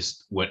think he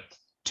just went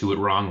to it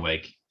wrong.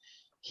 Like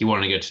he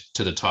wanted to get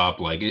to the top.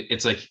 Like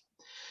it's like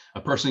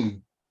a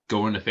person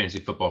going to fantasy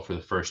football for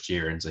the first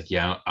year and it's like,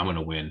 yeah, I'm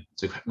gonna win.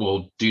 It's like,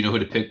 well, do you know who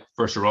to pick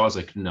first of all? It's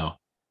like, no.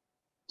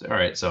 It's like, all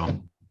right,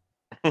 so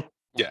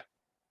Yeah.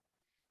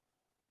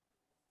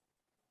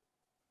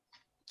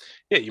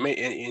 Yeah, you may,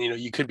 and,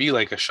 you could be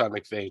like a Sean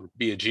McVay and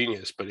be a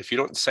genius, but if you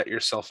don't set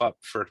yourself up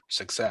for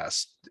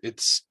success,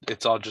 it's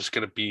all just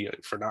going to be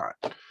for naught.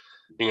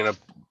 You're going to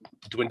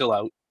dwindle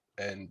out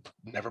and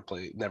never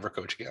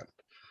coach again.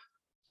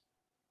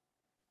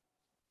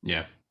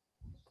 Yeah.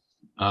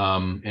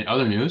 In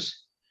other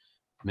news,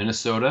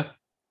 Minnesota.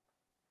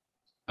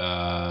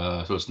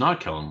 So it's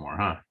not Kellen Moore,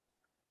 huh?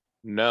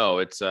 No,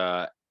 it's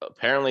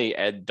apparently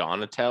Ed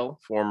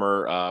Donatel,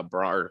 former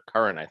or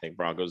current, I think,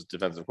 Broncos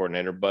defensive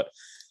coordinator. But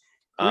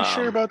are we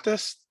sure about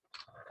this?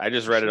 I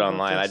just read it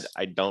online.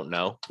 I don't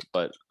know,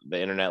 but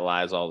the internet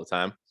lies all the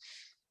time.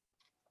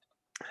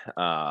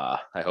 I'd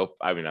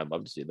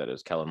love to see that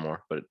as Kellen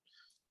Moore, but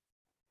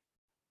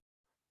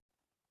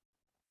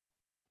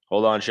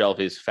hold on,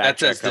 Shelfies.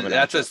 That's as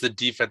the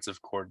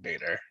defensive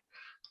coordinator.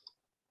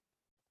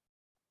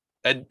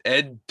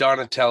 Ed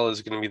Donatel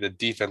is going to be the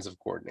defensive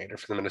coordinator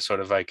for the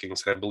Minnesota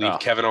Vikings. And I believe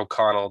Kevin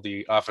O'Connell,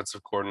 the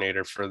offensive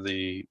coordinator for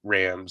the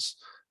Rams,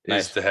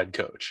 is the head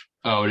coach.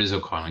 Oh, it is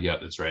O'Connell. Yeah,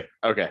 that's right.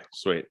 Okay,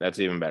 sweet. That's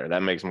even better.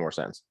 That makes more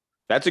sense.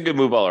 That's a good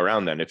move all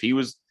around then. If he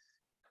was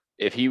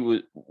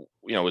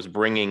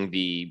bringing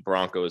the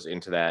Broncos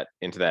into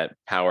that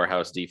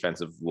powerhouse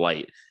defensive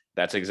light,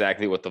 that's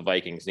exactly what the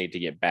Vikings need to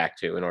get back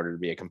to in order to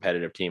be a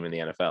competitive team in the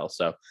NFL.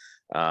 So,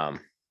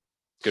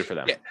 good for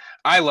them. Yeah,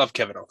 I love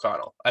Kevin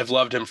O'Connell. I've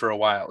loved him for a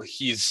while.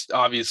 He's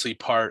obviously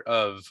part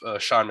of a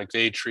Sean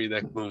McVay tree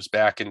that moves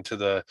back into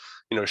the,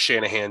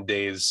 Shanahan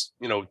days.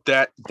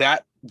 That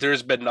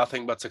there's been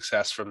nothing but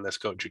success from this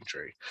coaching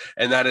tree.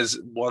 And that is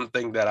one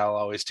thing that I'll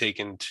always take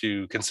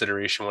into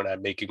consideration when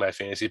I'm making my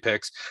fantasy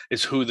picks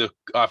is who the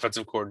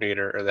offensive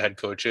coordinator or the head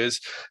coach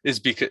is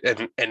because,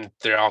 and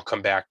they all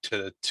come back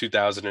to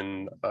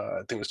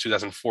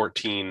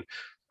 2014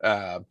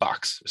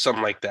 Bucks,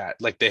 something like that.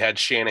 Like they had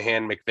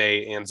Shanahan,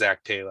 McVay, and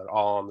Zach Taylor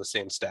all on the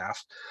same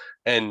staff.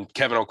 And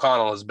Kevin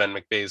O'Connell has been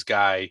McVay's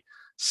guy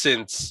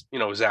since,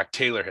 Zach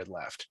Taylor had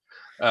left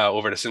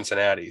over to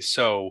Cincinnati.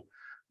 So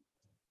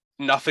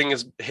nothing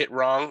is hit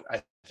wrong.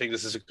 I think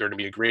this is going to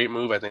be a great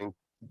move. I think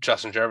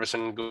Justin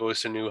Jefferson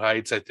goes to new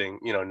heights. I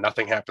think,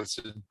 nothing happens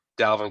to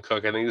Dalvin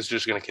Cook. I think this is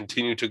just going to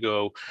continue to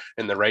go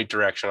in the right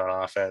direction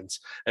on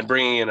offense, and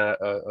bringing in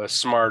a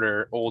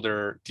smarter,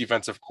 older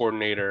defensive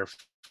coordinator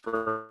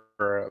for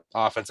an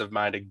offensive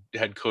minded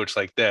head coach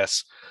like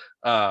this,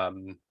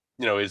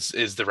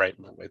 is the right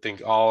move. I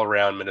think all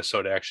around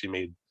Minnesota actually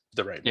made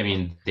the right move. I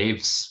mean,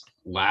 they've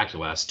lacked the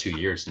last 2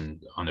 years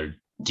on their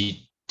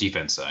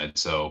defense side.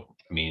 So,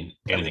 I mean,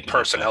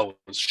 personnel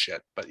was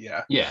shit, but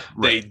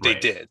they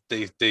did.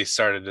 They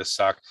started to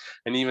suck,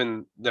 and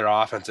even their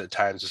offense at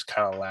times was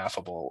kind of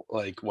laughable.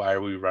 Like, why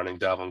are we running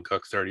Dalvin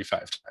Cook 35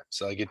 times?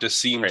 So, like, it just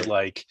seemed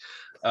like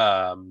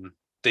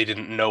they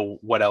didn't know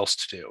what else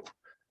to do.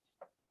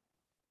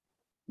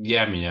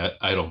 Yeah, I mean,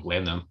 I don't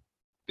blame them.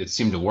 It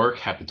seemed to work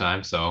half the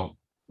time, so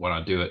why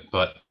not do it?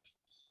 But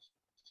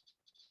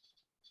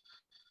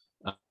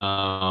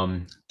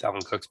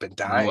Dalvin Cook's been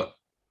dying.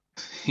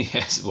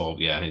 Yes, well,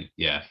 yeah.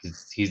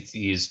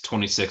 He's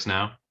 26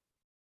 now.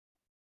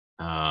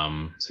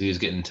 So he's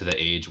getting to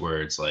the age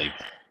where it's like,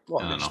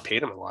 well, they just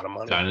paid him a lot of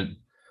money.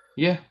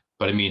 Yeah,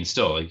 but I mean,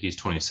 still, like, he's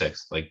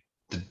 26. Like,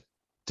 the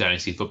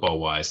dynasty football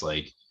wise,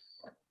 like,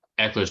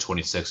 Eckler's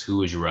 26. Who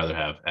would you rather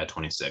have at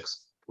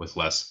 26 with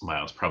less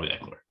miles? Probably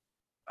Eckler.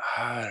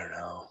 I don't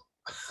know.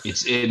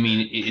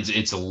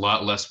 It's a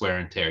lot less wear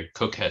and tear.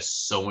 Cook has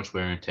so much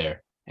wear and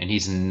tear, and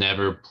he's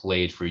never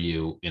played for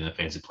you in the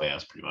fantasy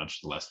playoffs pretty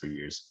much the last 3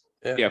 years.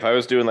 Yeah, if I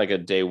was doing like a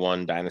day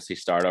one dynasty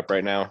startup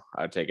right now,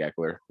 I'd take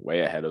Eckler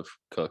way ahead of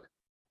Cook.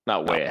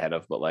 Not way ahead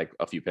of, but like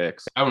a few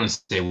picks. I wouldn't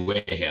say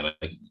way ahead.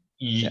 Like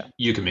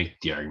you can make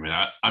the argument.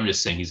 I'm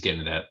just saying he's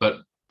getting to that,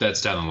 but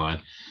that's down the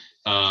line.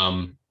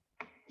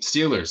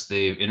 Steelers,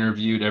 they've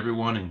interviewed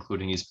everyone,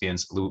 including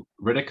ESPN's Lou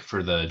Riddick,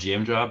 for the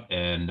GM job,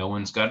 and no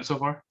one's got it so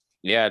far.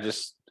 Yeah,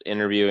 just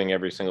interviewing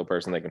every single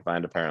person they can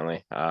find,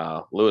 apparently.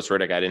 Louis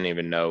Riddick, I didn't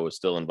even know was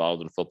still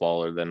involved in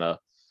football other than a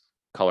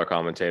color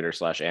commentator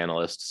 /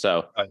 analyst.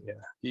 So I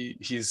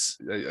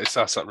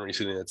saw something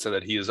recently that said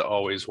that he has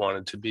always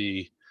wanted to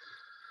be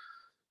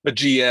a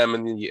GM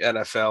in the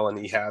NFL, and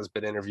he has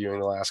been interviewing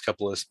the last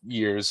couple of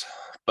years.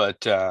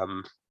 But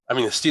I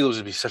mean, the Steelers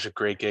would be such a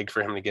great gig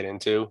for him to get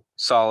into.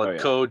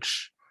 Solid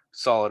coach,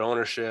 solid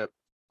ownership.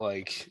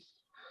 Like,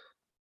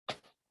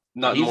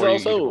 he's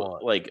also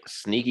like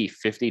sneaky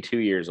 52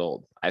 years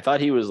old. I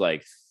thought he was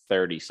like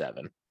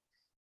 37.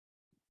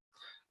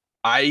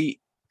 I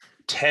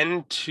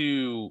tend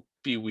to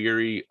be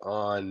weary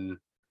on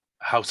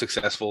how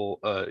successful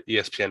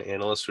ESPN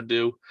analysts would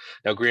do.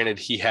 Now, granted,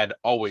 he had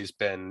always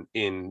been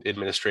in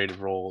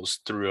administrative roles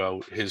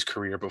throughout his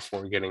career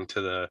before getting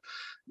to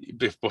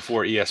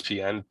before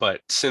ESPN, but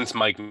since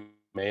Mike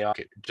Mayock,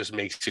 it just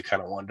makes you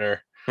kind of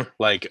wonder,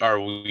 like, are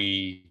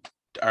we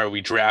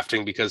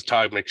drafting because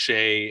Todd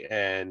McShay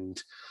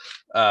and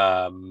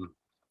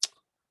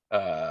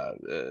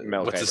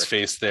what's his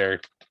face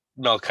there,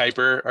 Mel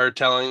Kiper, are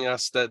telling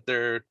us that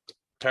their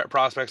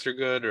prospects are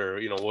good,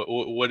 or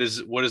what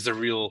is the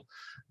real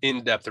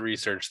in-depth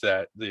research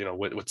that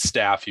what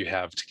staff you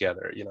have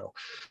together.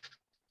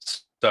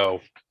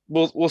 So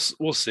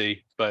we'll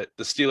see. But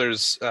the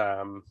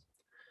Steelers,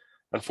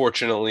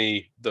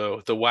 unfortunately,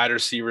 the wide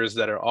receivers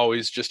that are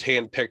always just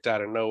handpicked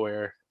out of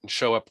nowhere and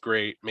show up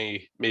great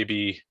may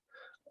be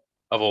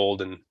of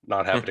old and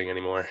not happening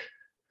anymore.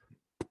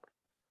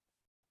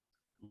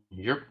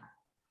 Yep.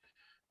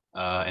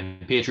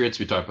 And Patriots,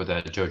 we talked about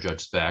that. Joe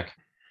Judge's back.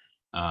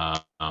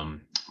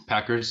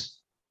 Packers,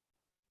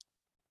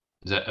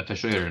 is that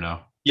officially or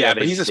no? Yeah,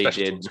 but he's a they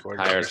special did teams hire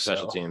coordinator.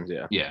 special teams.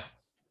 Yeah. Yeah,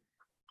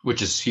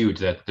 which is huge.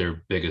 That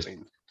their biggest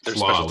Their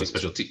flaw was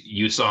special team.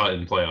 You saw it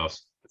in playoffs.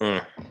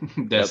 Mm.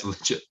 That's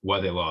legit why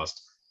they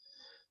lost.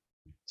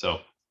 So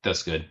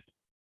that's good.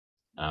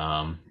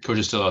 Coach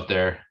is still out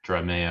there.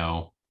 Gerard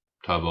Mayo,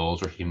 Todd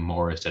Bowles, Raheem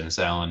Morris, Dennis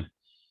Allen,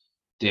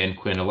 Dan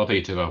Quinn. I love how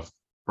you took off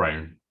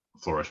Brian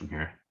Flores from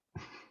here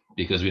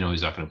because we know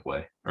he's not going to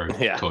play or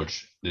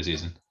coach this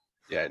season.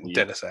 Yeah, and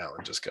Dennis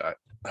Allen just got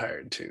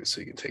hired too,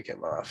 so you can take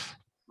him off.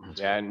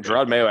 Yeah, and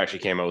Gerard Mayo actually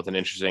came out with an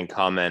interesting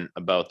comment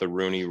about the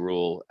Rooney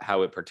Rule,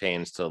 how it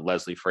pertains to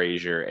Leslie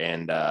Frazier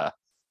and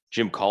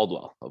Jim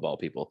Caldwell, of all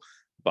people.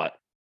 But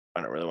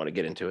I don't really want to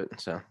get into it,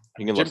 so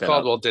you can look Jim that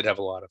Caldwell up. did have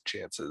a lot of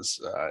chances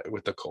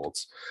with the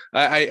Colts.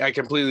 I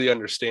completely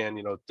understand.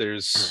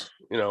 There's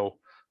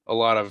a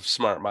lot of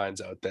smart minds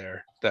out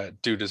there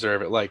that do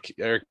deserve it. Like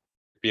Eric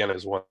Bieniemy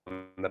is one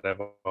that I've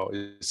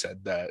always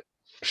said that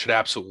should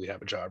absolutely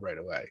have a job right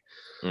away.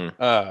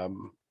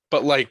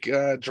 But like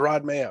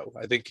Gerard Mayo,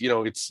 I think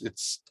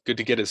it's good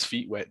to get his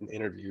feet wet in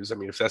interviews. I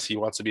mean, if he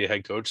wants to be a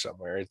head coach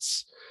somewhere,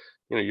 it's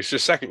your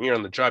second year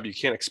on the job. You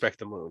can't expect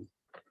the moon.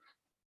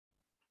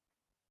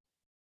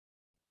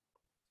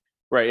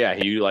 Right. Yeah.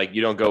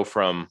 You don't go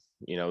from,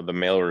 the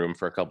mailroom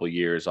for a couple of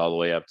years all the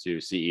way up to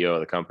CEO of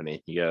the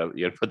company. You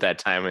gotta put that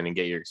time in and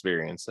get your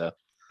experience. So,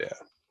 yeah.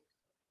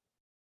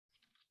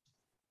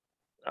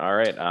 All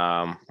right.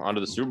 On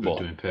to the Super Bowl.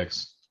 Doing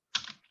picks.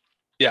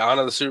 Yeah, on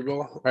to the Super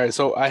Bowl. All right,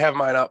 so I have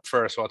mine up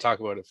first, so I'll talk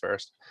about it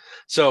first.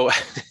 So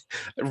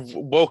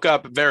woke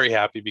up very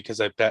happy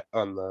because I bet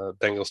on the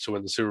Bengals to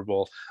win the Super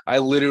Bowl. I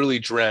literally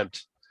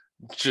dreamt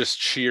just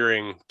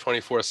cheering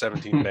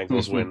 24-17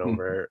 Bengals win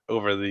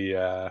over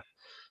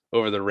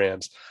the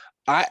Rams.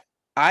 I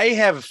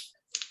have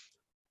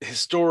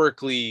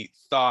historically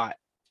thought,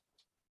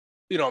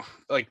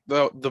 like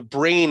the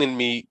brain in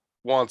me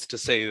wants to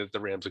say that the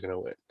Rams are going to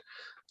win.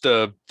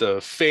 The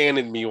fan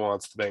in me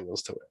wants the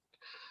Bengals to win.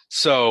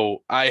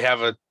 So I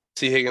have a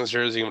T. Higgins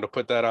jersey. I'm going to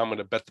put that on. I'm going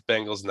to bet the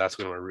Bengals, and that's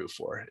what I'm going to root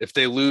for. If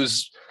they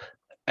lose,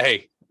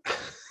 hey,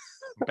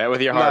 bet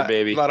with your heart,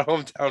 baby. I'm not a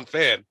hometown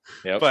fan,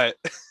 but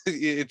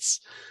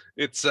it's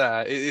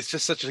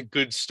just such a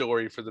good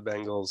story for the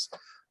Bengals,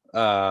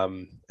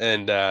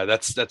 and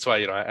that's why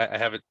I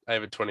have it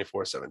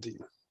 24-17.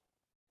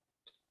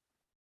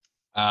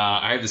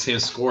 I have the same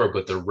score,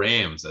 but the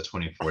Rams at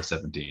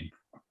 24-17.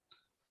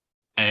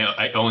 And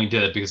I only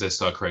did it because I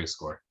saw Craig's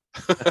score.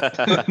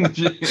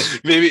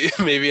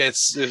 maybe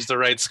it's the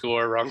right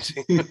score, wrong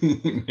team.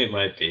 It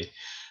might be.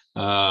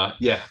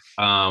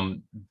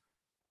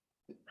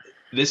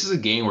 This is a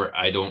game where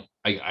I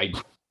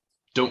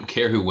don't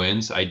care who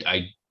wins.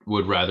 I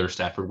would rather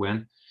Stafford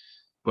win.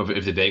 But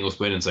if the Bengals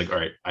win, it's like, all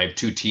right, I have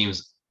two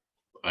teams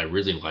I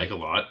really like a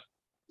lot.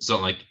 It's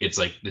not like it's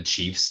like the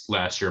Chiefs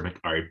last year. I'm like,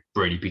 all right,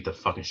 Brady beat the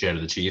fucking shit out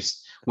of the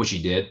Chiefs, which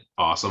he did.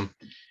 Awesome.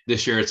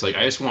 This year, it's like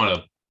I just want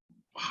a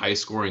high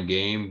scoring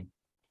game,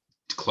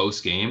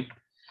 close game.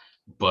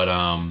 But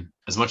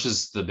as much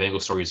as the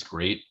Bengals story is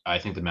great, I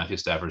think the Matthew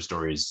Stafford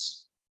story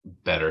is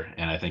better,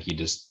 and I think he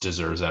just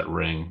deserves that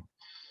ring.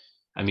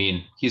 I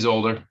mean, he's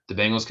older. The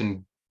Bengals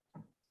can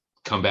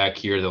come back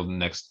here the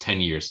next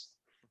 10 years.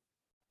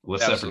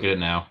 Let's not forget it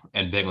now,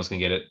 and Bengals can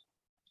get it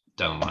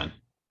down the line.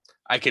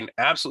 I can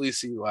absolutely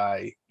see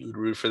why you would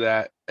root for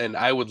that, and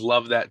I would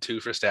love that too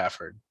for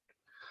Stafford.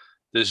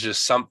 There's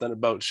just something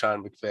about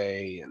Sean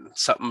McVay and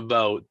something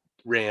about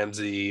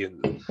Ramsey,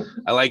 and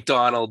I like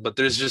Donald, but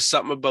there's just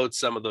something about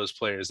some of those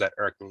players that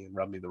irk me and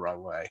rub me the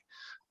wrong way.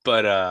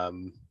 But I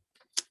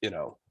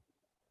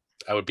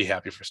would be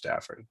happy for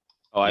Stafford.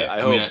 Oh, yeah. I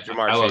hope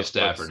Jamar Chase Chase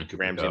Stafford puts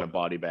Ramsey in a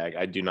body bag.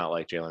 I do not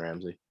like Jalen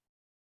Ramsey.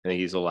 I think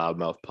he's a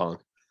loudmouth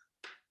punk.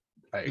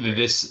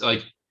 This,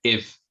 like,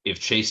 if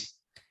Chase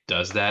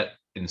does that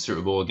in the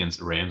Super Bowl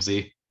against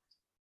Ramsey,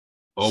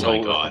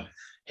 my God.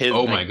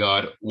 My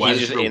God. Why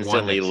he's just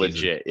instantly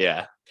legit.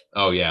 Yeah.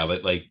 Oh, yeah.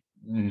 Like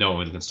no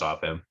one can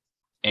stop him.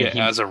 And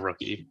as a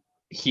rookie,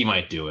 he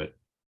might do it.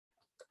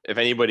 If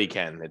anybody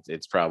can,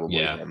 it's probably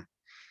him.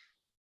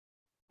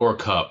 Or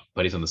Cup,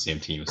 but he's on the same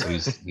team, so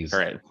he's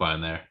right.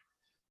 Fine there.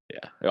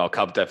 Yeah. Well,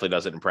 Cup definitely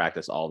does it in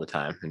practice all the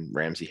time, and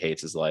Ramsey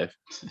hates his life.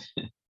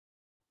 So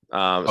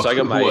I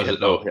got my.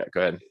 Go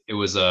ahead. It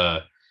was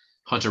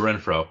Hunter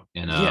Renfrow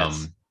in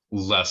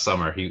last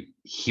summer.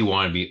 He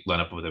wanted to be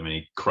lined up with him, and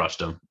he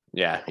crushed him.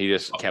 Yeah, he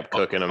just kept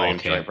cooking him in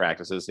joint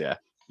practices. Yeah.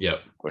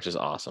 Yep. Which is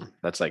awesome.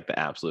 That's like the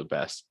absolute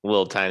best.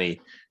 Little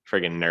tiny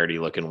friggin' nerdy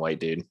looking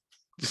white dude.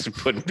 Just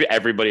putting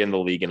everybody in the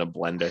league in a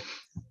blender.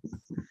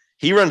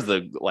 He runs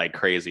the like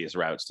craziest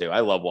routes too. I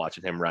love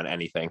watching him run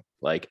anything.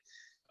 Like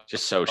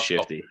just so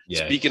shifty.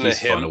 Yeah, Speaking he's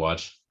of fun him, to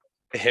watch.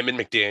 him and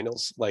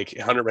McDaniels, like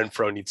Hunter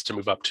Renfro needs to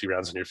move up 2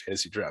 rounds in your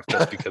fantasy draft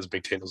just because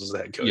McDaniels is the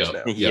head coach Yep.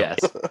 now. Yes.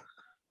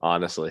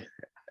 Honestly,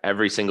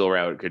 every single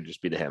route could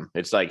just be to him.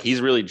 It's like he's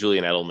really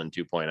Julian Edelman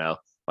 2.0,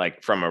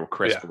 like from a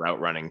crisp route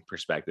running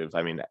perspective.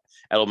 I mean,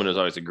 Edelman is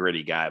always a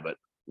gritty guy, but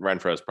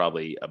Renfro is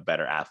probably a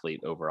better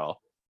athlete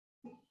overall.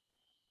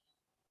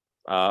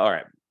 All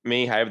right.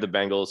 Me, I have the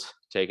Bengals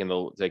taking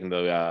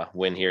the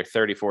win here,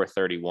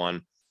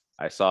 34-31.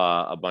 I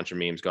saw a bunch of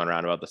memes going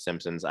around about the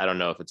Simpsons. I don't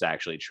know if it's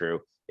actually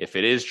true. If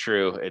it is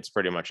true, it's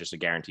pretty much just a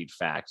guaranteed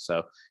fact.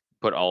 So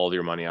put all of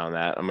your money on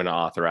that. I'm going to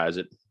authorize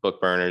it. Book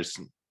burners,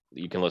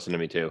 you can listen to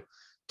me too.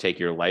 Take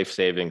your life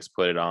savings,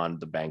 put it on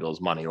the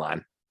Bengals money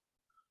line.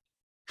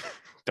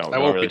 Don't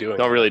really do that.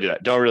 Don't really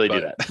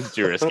do that. It's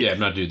too risky. Yeah, I'm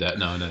not doing that.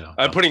 No.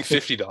 I'm putting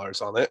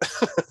 $50 on it.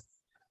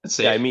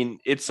 Yeah, I mean,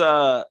 it's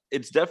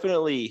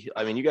definitely,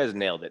 I mean, you guys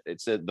nailed it.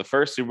 It's the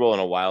first Super Bowl in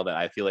a while that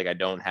I feel like I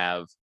don't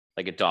have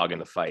like a dog in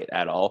the fight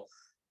at all,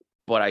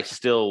 but I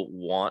still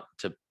want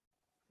to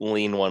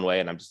lean one way,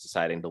 and I'm just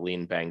deciding to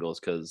lean Bengals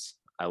because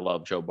I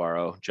love Joe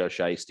Burrow, Joe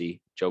Shiesty,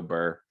 Joe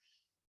Burr,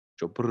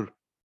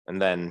 and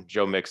then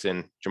Joe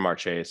Mixon, Jamar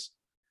Chase.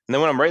 And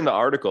then when I'm writing the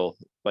article,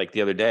 like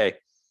the other day,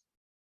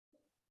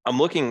 I'm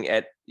looking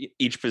at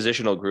each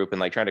positional group and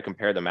like trying to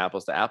compare them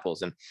apples to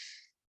apples. And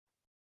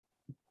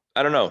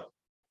I don't know,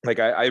 like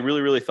I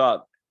really, really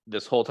thought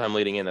this whole time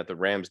leading in that the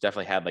Rams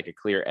definitely had like a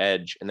clear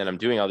edge. And then I'm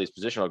doing all these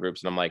positional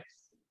groups and I'm like,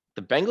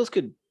 the Bengals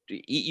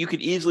you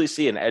could easily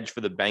see an edge for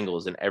the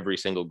Bengals in every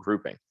single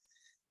grouping.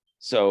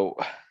 So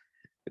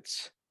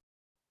it's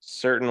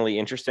certainly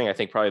interesting. I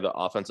think probably the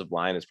offensive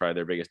line is probably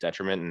their biggest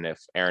detriment. And if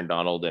Aaron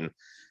Donald and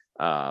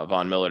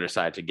Von Miller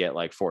decide to get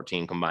like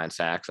 14 combined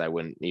sacks, I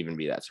wouldn't even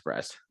be that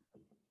surprised.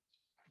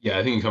 Yeah,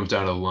 I think it comes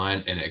down to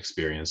line and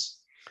experience.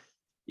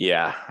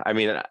 Yeah, I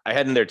mean, I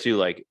had in there too,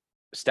 like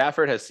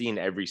Stafford has seen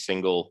every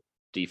single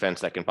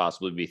defense that can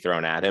possibly be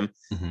thrown at him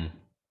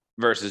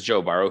versus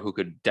Joe Burrow, who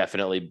could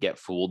definitely get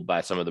fooled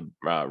by some of the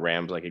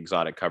Rams, like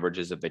exotic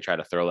coverages if they try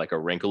to throw like a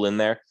wrinkle in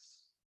there.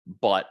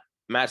 But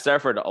Matt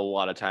Stafford a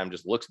lot of time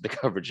just looks at the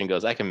coverage and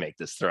goes, I can make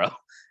this throw.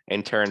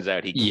 And turns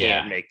out he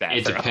can't make that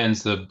It throw.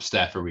 depends the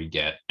Stafford we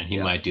get, and he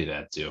might do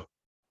that too.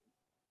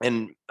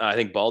 And I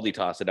think Baldy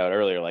tossed it out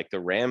earlier. Like the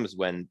Rams,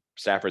 when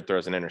Stafford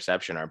throws an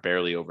interception, are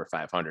barely over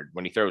 500.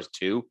 When he throws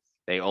 2,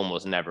 they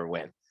almost never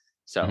win.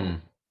 So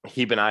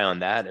keep an eye on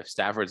that. If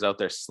Stafford's out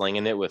there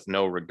slinging it with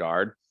no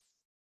regard,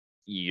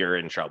 you're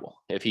in trouble.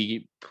 If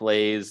he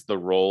plays the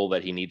role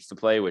that he needs to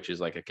play, which is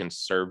like a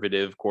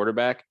conservative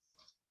quarterback,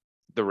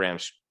 the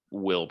Rams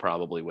will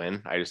probably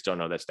win. I just don't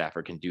know that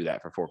Stafford can do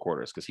that for 4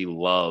 quarters because he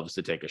loves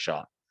to take a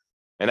shot.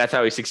 And that's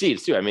how he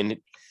succeeds too. I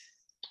mean,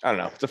 I don't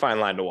know. It's a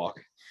fine line to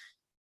walk.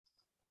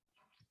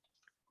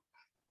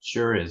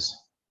 Sure is.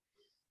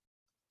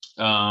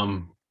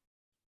 Burner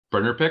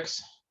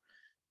picks?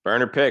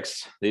 Burner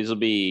picks. These will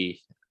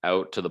be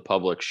out to the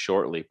public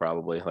shortly,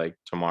 probably like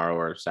tomorrow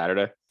or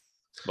Saturday.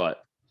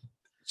 But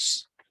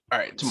all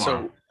right,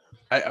 tomorrow. So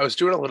I was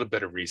doing a little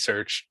bit of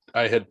research.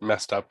 I had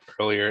messed up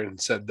earlier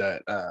and said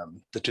that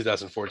the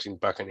 2014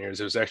 Buccaneers,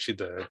 it was actually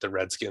the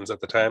Redskins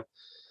at the time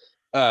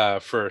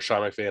for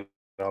Sean McVay and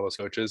all those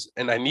coaches.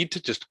 And I need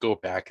to just go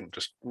back and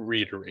just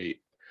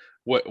reiterate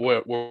what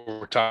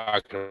we're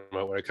talking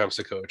about when it comes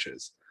to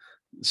coaches.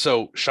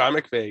 So Sean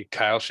McVay,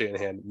 Kyle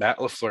Shanahan, Matt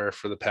LaFleur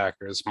for the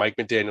Packers, Mike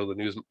McDaniel, the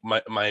new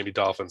Miami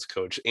Dolphins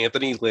coach,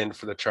 Anthony Lynn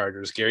for the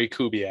Chargers, Gary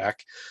Kubiak,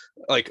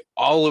 like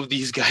all of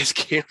these guys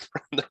came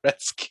from the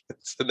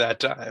Redskins in that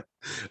time.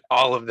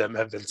 All of them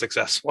have been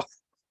successful.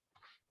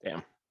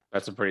 Damn,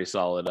 that's a pretty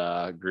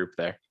solid group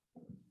there.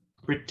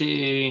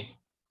 Pretty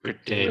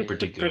good.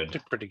 Pretty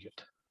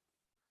good.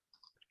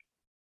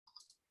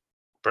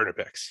 Burner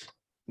picks.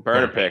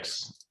 Burner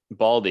picks.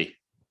 Baldy.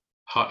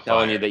 Hot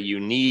telling fire. you that you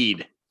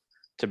need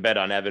to bet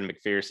on Evan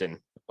McPherson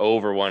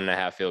over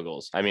 1.5 field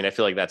goals. I mean, I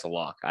feel like that's a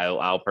lock.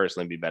 I'll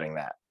personally be betting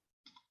that.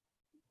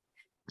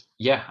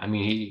 Yeah, I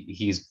mean,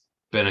 he's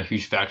been a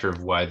huge factor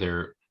of why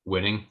they're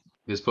winning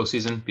this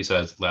postseason,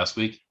 besides last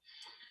week,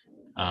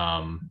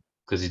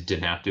 because he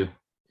didn't have to.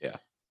 Yeah.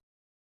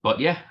 But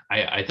yeah,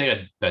 I think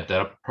I'd bet that.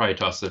 I'll probably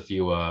toss a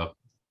few $5,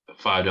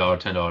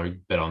 $10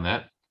 bet on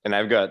that. And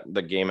I've got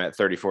the game at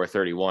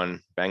 34-31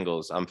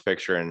 Bengals. I'm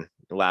picturing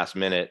last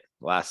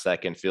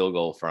second field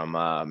goal from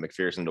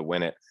McPherson to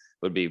win it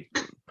would be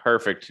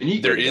perfect.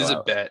 There is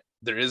a bet.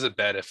 There is a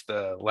bet if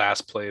the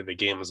last play of the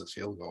game was a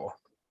field goal.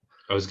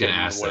 I was going to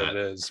ask what that.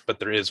 it is, but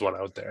there is one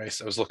out there.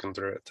 I was looking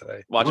through it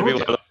today. Watching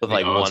people with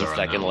like 1 odds are on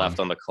second that left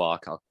one. on the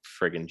clock, I'll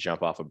friggin'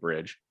 jump off a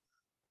bridge.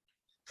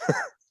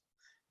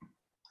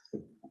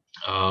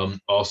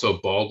 Also,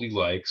 Baldy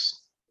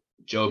likes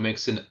Joe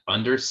Mixon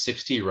under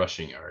 60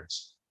 rushing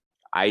yards.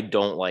 I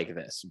don't like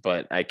this,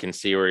 but I can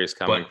see where he's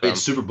coming But from.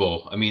 it's Super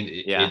Bowl. I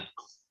mean,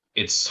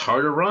 it's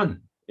hard to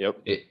run. Yep.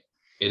 It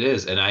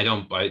is, and I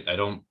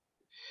don't.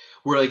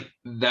 We're like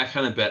that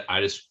kind of bet. I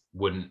just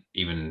wouldn't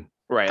even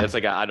Right. It's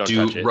like I don't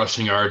do touch it.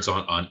 rushing yards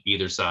on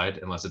either side,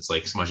 unless it's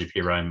like Samaje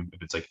Perine.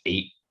 If it's like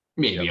 8,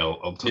 maybe Yep.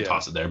 I'll Yeah.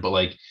 toss it there. But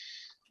like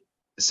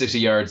 60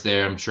 yards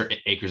there, I'm sure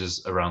Akers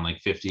is around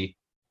like 50.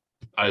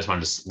 I just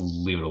want to just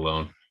leave it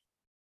alone.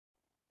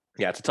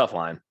 Yeah, it's a tough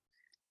line.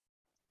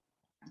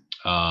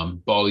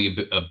 Bally,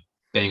 a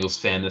Bengals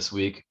fan this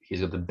week.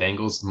 He's got the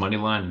Bengals money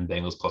line and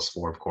Bengals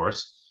 +4, of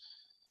course.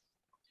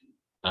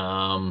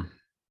 Yeah,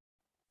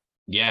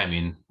 I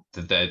mean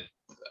that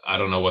I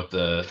don't know what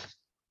the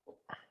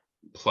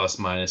plus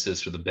minus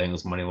is for the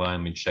Bengals money line.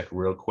 Let me check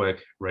real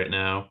quick right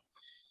now.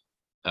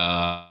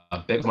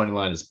 Bengals money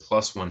line is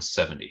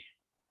 +170.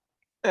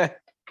 You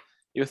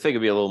would think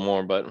it'd be a little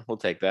more, but we'll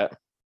take that.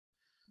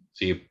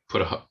 So you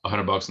put $100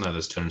 on that,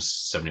 that's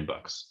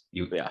 $270.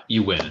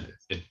 You win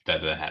if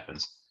that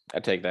happens. I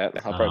take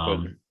that. I'll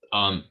probably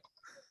put.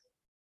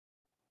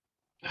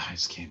 I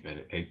just can't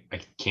bet it. I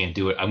can't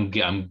do it. I'm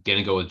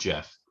gonna go with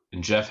Jeff,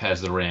 and Jeff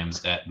has the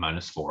Rams at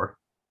 -4.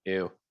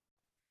 Ew.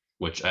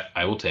 Which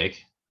I will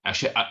take.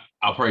 Actually,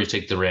 I'll probably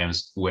take the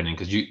Rams winning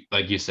because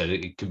like you said,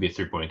 it could be a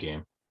 3-point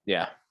game.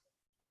 Yeah.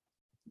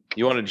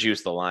 You want to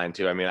juice the line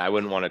too. I mean, I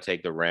wouldn't want to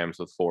take the Rams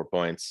with 4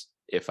 points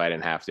if I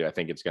didn't have to. I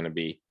think it's going to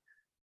be,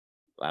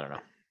 I don't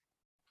know.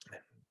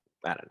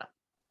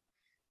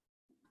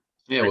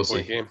 Yeah, we'll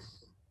see. Game.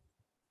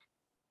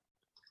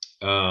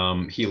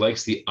 He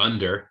likes the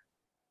under,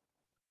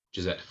 which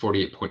is at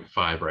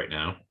 48.5 right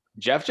now.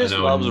 Jeff just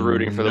loves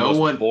rooting for the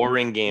most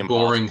boring game.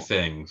 Boring possible.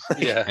 things.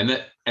 Yeah. And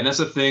that's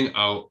the thing.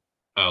 I'll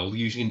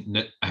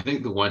usually. I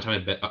think the one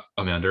time I bet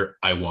on the under,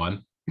 I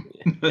won.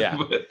 Yeah.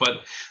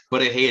 but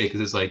I hate it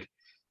because it's like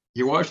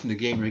you're watching the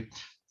game, you're like,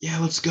 yeah,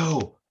 let's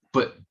go,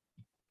 but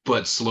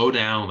slow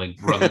down, like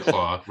run the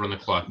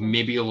clock,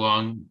 maybe a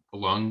long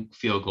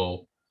field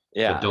goal.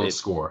 Yeah, but don't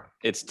score.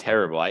 It's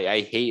terrible.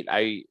 I hate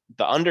the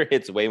under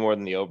hits way more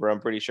than the over,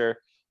 I'm pretty sure,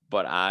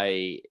 but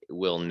I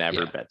will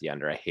never bet the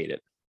under. I hate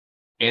it.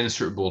 And the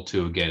Super Bowl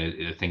too.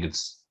 Again, I think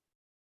it's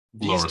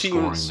lower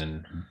scoring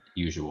than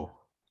usual.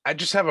 I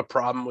just have a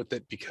problem with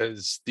it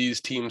because these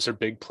teams are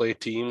big play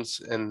teams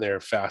and they're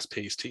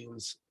fast-paced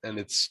teams, and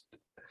it's,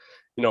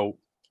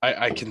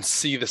 I can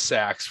see the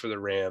sacks for the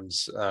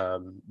Rams,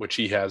 which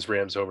he has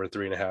Rams over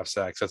 3.5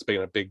 sacks. That's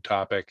been a big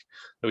topic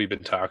that we've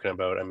been talking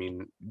about. I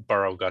mean,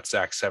 Burrow got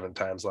sacked 7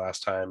 times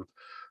last time,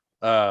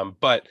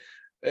 but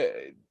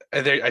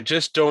I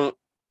just don't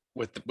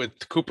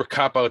with Cooper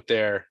Kupp out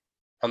there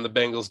on the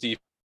Bengals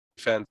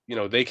defense.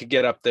 They could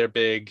get up there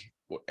big,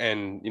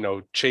 and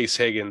Chase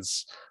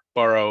Higgins,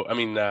 Burrow. I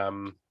mean,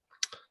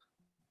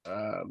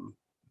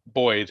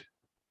 Boyd.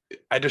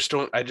 I just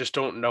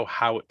don't know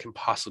how it can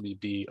possibly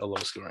be a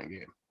low-scoring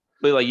game.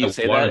 But like you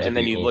say that, and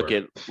then you look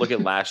at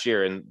last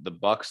year, and the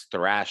Bucs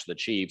thrashed the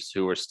Chiefs,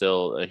 who were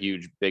still a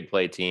huge big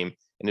play team,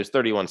 and it was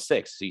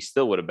 31-6. He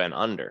still would have been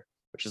under,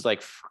 which is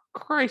like,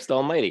 Christ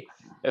Almighty.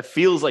 It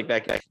feels like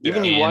that.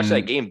 Even you watch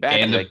that game back,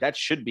 and like that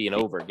should be an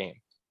over game.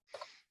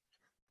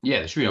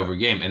 Yeah, it should be an over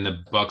game, and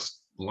the Bucs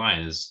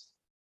line is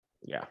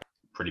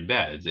pretty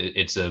bad.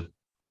 It's a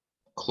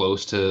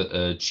close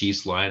to a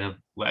Chiefs line of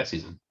last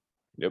season.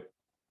 Yep.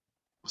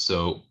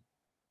 So,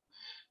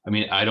 I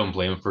mean, I don't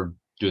blame him for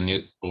doing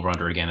the over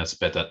under again. That's a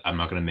bet that I'm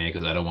not going to make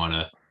because I want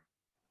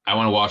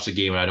to watch the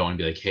game and I don't want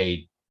to be like,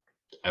 hey,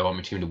 I want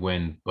my team to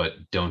win, but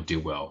don't do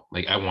well.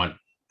 Like I want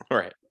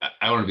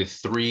to be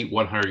 3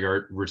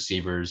 100-yard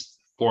receivers,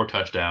 4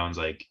 touchdowns,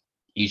 like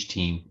each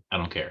team. I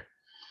don't care.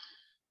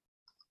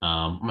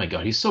 Oh my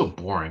God, he's so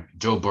boring.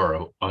 Joe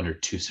Burrow under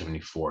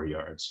 274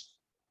 yards.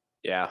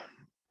 Yeah,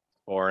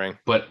 boring.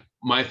 But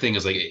my thing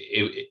is like,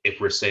 if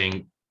we're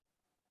saying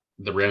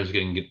the Rams are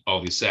going to get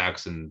all these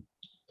sacks and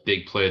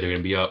big play, they're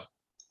going to be up,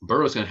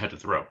 Burrow's going to have to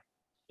throw.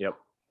 Yep.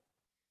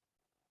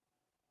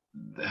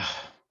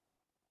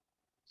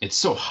 It's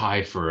so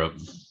high for a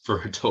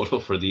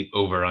total for the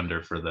over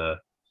under for the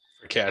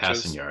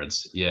catches. Passing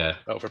yards. Yeah.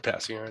 Oh, for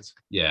passing yards.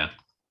 Yeah.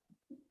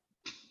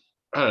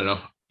 I don't know.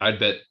 I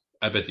bet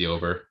the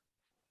over.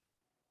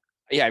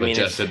 Yeah, I mean,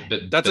 that's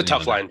a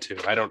tough line too.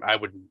 I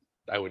wouldn't.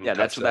 Yeah,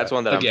 that's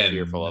one that I'm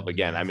fearful of.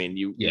 Again, I mean,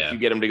 if you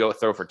get him to go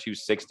throw for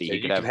 260,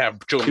 he could have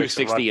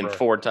 260 and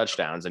 4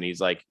 touchdowns, and he's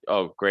like,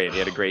 oh, great, he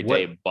had a great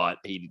day, but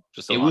he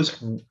just it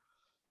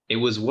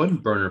was one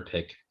burner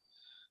pick.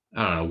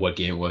 I don't know what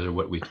game it was or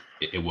what week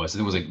it was.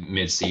 It was like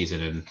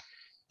mid-season, and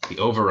the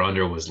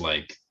over/under was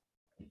like,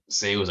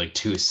 say it was like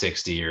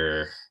 260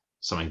 or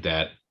something like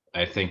that.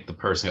 I think the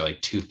person got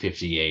like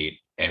 258,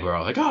 and we're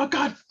all like, oh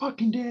God,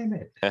 fucking damn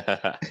it.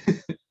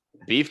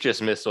 Beef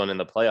just missed one in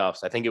the playoffs.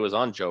 I think it was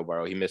on Joe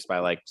Burrow. He missed by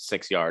like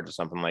 6 yards or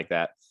something like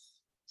that.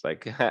 It's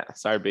like,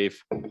 sorry,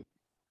 Beef.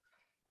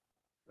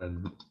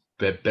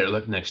 Better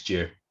luck next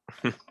year.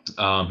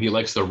 He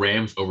likes the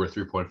Rams over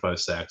 3.5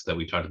 sacks that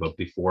we talked about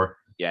before.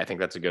 Yeah, I think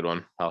that's a good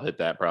one. I'll hit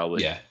that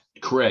probably. Yeah.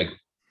 Craig,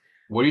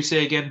 what do you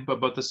say again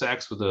about the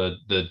sacks with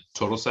the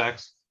total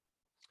sacks?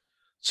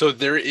 So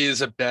there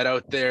is a bet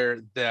out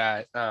there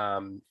that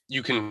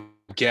you can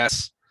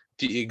guess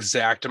the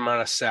exact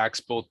amount of sacks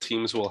both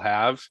teams will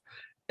have,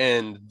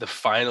 and the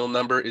final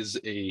number is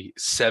a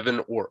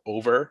 7 or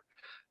over.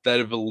 that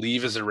I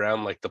believe is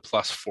around like the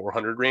plus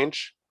 400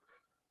 range.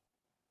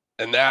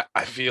 And that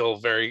I feel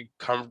very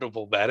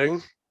comfortable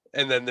betting.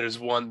 And then there's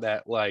one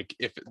that, like,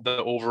 if the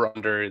over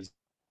under is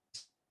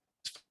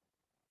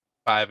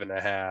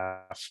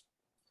 5.5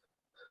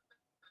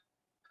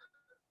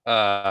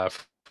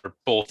 for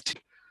both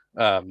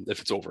if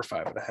it's over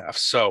 5.5.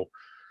 So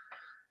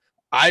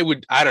I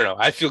don't know.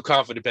 I feel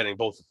confident betting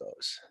both of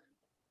those.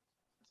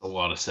 A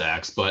lot of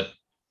sacks, but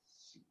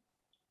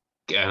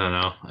I don't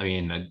know. I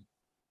mean,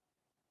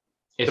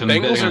 if The I'm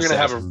Bengals betting are on going to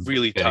have sacks, a I'm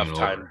really betting tough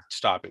time over.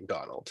 stopping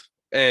Donald.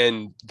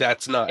 And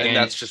that's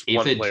just if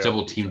one they player.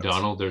 double team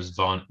Donald, there's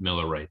Von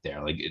Miller right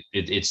there. Like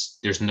it's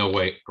there's no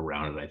way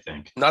around it, I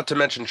think. Not to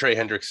mention Trey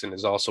Hendrickson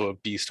is also a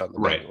beast on the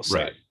Bengals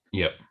side. Right.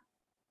 Yep.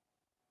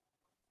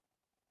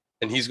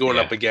 And he's going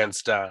up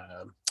against I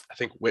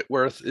think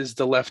Whitworth is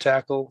the left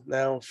tackle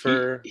now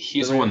for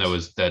he's the one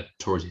that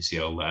tore his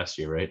ACL last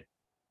year, right?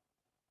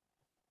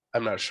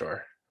 I'm not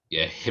sure.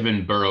 Yeah, him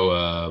and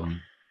Burrow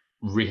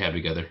rehab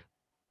together.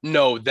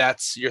 No,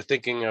 you're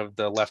thinking of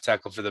the left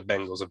tackle for the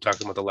Bengals. I'm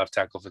talking about the left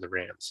tackle for the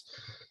Rams.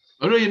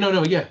 Oh no,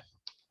 yeah.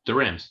 The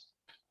Rams.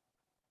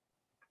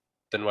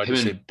 Then why'd you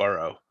say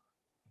Burrow?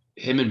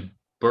 Him and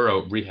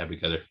Burrow rehab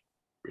together.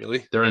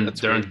 Really? They're on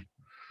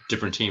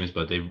different teams,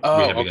 but they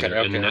rehab together.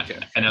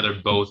 And now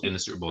they're both in the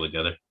Super Bowl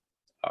together.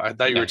 I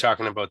thought you were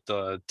talking about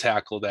the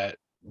tackle that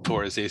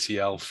tore his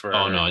ACL for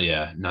not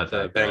the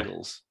that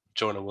Bengals.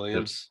 Jonah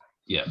Williams.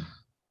 Yeah.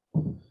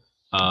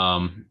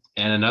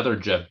 And another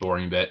Jeff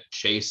Boring bet,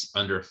 Chase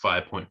under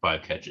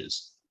 5.5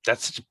 catches.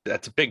 That's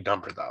a big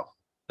number though.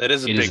 That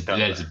is a big number.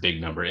 That is a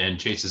big number. And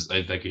Chase is,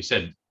 like you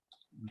said,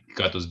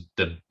 got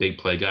the big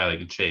play guy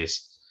like a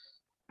Chase.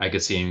 I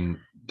could see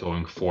him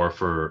going 4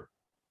 for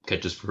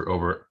catches for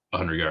over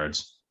 100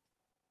 yards.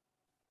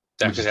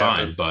 Which is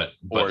fine, but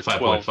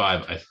 5.5,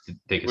 I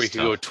think we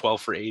could go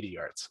 12 for 80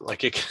 yards.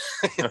 Like it,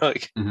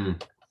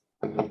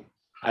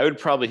 I would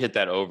probably hit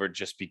that over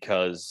just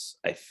because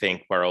I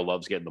think Burrow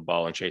loves getting the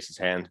ball in Chase's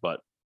hands, but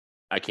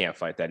I can't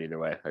fight that either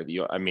way.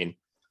 I mean,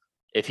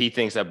 if he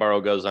thinks that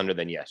Burrow goes under,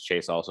 then yes,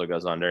 Chase also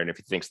goes under. And if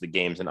he thinks the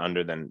game's an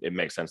under, then it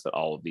makes sense that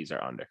all of these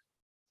are under.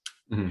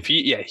 If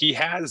he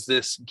has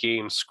this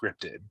game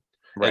scripted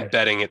and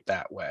betting it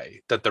that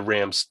way, that the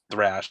Rams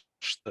thrash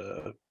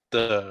the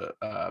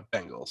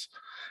Bengals.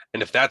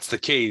 And if that's the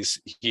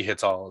case, he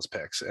hits all his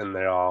picks and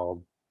they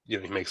all, he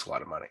makes a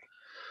lot of money.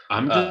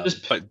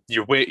 But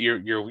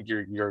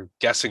you're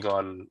guessing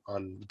on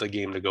the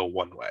game to go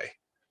one way.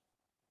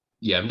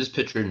 Yeah, I'm just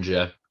picturing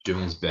Jeff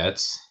doing his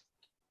bets,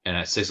 and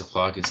at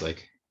 6:00 it's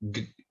like,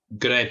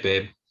 "Good night,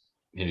 babe,"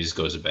 and he just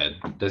goes to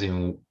bed. Doesn't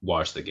even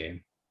watch the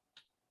game.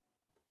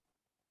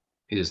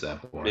 He is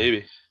that boring.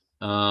 Maybe.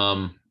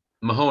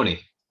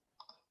 Mahoney.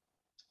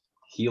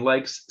 He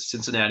likes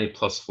Cincinnati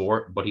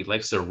 +4, but he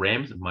likes the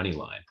Rams money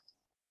line.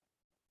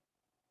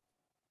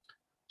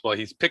 Well,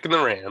 he's picking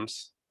the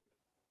Rams.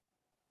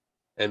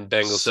 And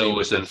Bengals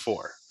within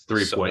 4.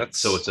 3 points.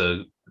 So it's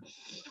a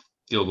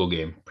field goal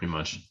game, pretty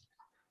much.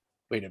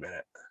 Wait a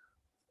minute.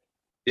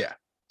 Yeah.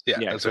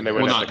 So they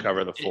would have to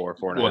cover the 4,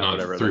 4.5,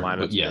 whatever the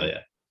line is. Yeah.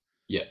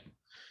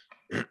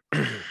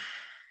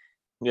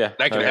 Yeah.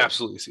 I can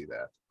absolutely see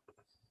that.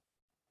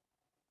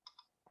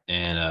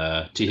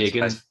 And T.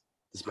 Higgins.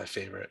 This is my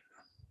favorite.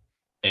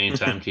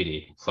 Anytime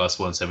TD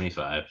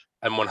 +175.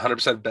 I'm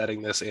 100%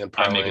 betting this and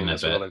parlaying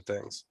this with other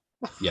things.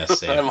 Yes,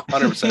 same. I'm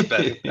 100%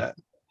 betting that.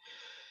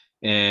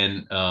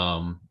 And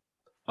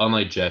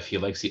unlike Jeff, he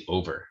likes the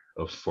over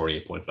of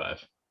 48.5.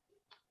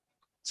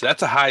 So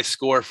that's a high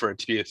score for it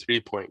to be a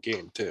 3-point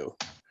game too.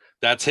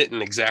 That's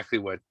hitting exactly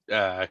what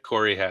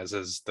Corey has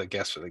as the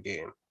guess for the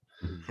game.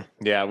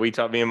 Yeah, me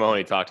and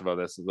Mahoney talked about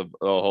this, the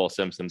whole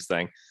Simpsons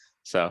thing.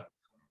 So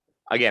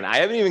again, I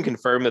haven't even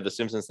confirmed that the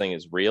Simpsons thing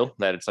is real,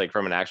 that it's like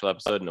from an actual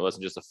episode and it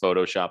wasn't just a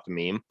photoshopped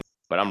meme,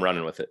 but I'm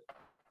running with it.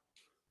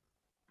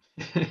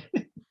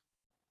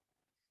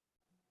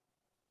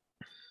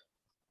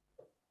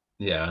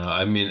 Yeah,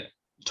 I mean,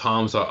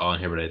 Tom's not on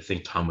here, but I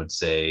think Tom would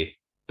say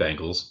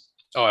Bengals.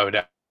 Oh, I would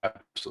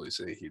absolutely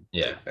say he'd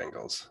take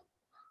Bengals.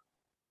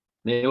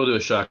 Maybe we'll do a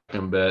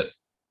shotgun bet.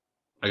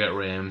 I got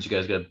Rams. You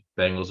guys got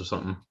Bengals or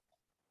something?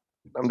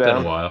 I'm down. It's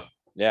been a while.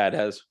 Yeah, it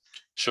has.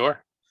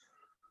 Sure.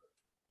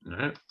 All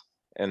right.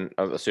 And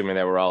assuming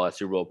that we're all at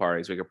Super Bowl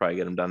parties, we could probably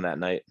get them done that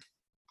night.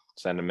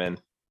 Send them in.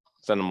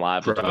 Send them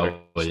live.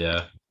 Probably,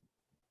 yeah.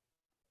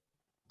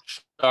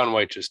 Shaun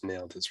White just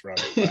nailed his run,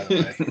 by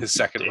the way. His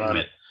second run.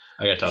 It.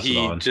 I got tossed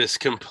on.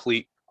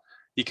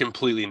 He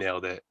completely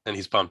nailed it, and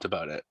he's pumped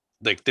about it.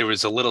 Like there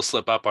was a little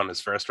slip up on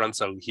his first run,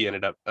 so he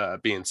ended up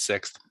being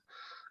 6th.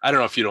 I don't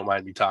know if you don't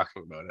mind me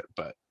talking about it,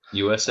 but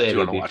USA. If you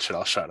want to watch it,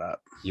 I'll shut up.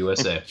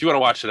 USA. If you want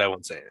to watch it, I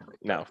won't say anything.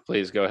 No,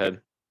 please go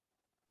ahead.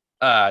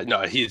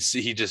 No, he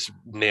just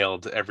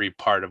nailed every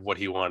part of what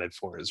he wanted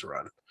for his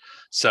run.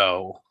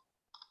 So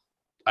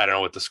I don't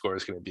know what the score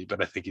is going to be,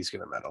 but I think he's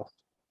going to medal.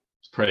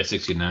 It's probably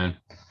 69.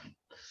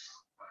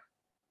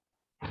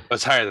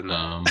 It's higher than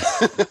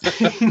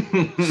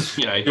that.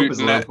 Yeah, I hope it's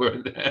lower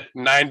than that.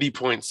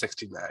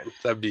 90.69.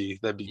 That'd be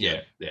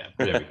good. Yeah.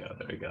 There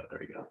we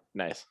go.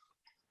 Nice.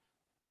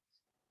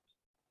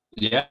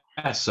 Yeah.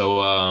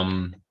 So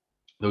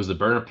those are the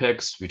burner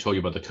picks. We told you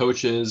about the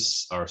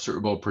coaches, our Super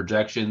Bowl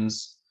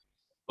projections.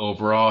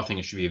 Overall, I think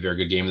it should be a very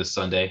good game this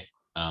Sunday.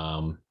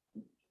 We'll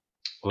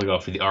go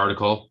for the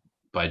article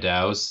by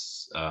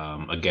Dow's.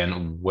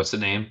 Again, what's the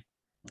name?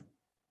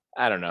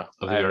 I don't know.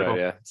 Of the I have no article?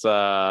 idea. It's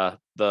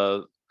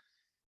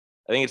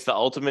I think it's the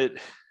ultimate.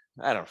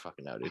 I don't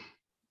fucking know, dude.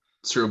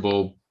 Super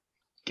Bowl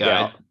guide.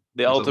 Yeah,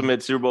 the Something.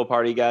 ultimate Super Bowl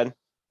party guide,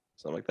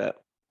 something like that.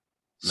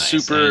 Nice.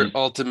 Super And-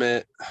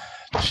 ultimate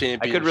championship.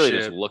 I could really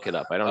just look it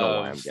up. I don't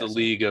know why I'm of the guessing.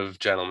 League of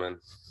Gentlemen.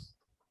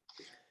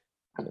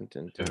 Dun,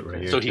 dun, Got it dun, right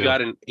dun. here. So he too.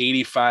 got an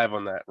 85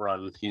 on that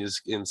run. He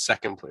is in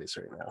second place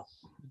right now.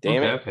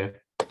 Damn it! Okay.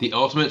 The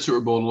ultimate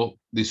Super Bowl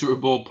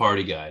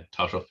party guide,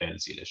 Top Shelf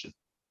Fantasy Edition.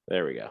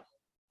 There we go.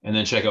 And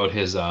then check out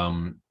his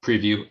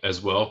preview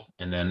as well.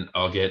 And then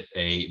I'll get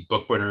a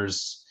book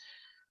winners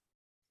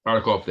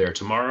article up there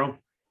tomorrow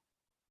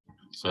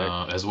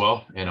as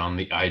well, and on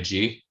the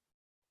IG.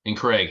 And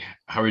Craig,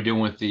 how are we doing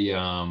with the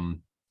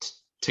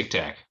Tic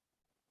Tac?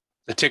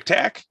 The Tic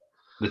Tac?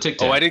 The Tic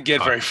Tac. Oh, I didn't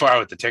get very far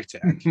with the Tic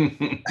Tac.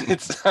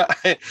 It's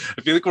I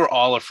feel like we're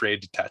all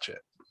afraid to touch it.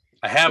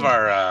 I have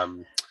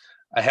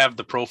I have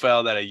the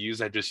profile that I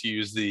use. I just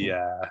use the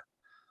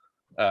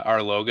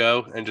our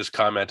logo and just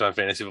comment on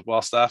fantasy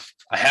football stuff.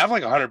 I have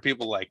like 100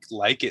 people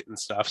like it and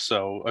stuff.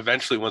 So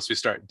eventually, once we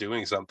start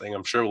doing something,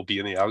 I'm sure we'll be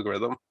in the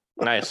algorithm.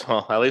 Nice.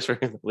 Well, at least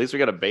we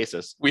got a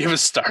basis. We have a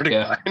starting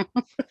Yeah. line.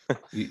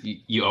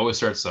 you always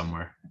start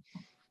somewhere.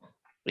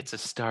 It's a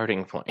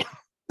starting point.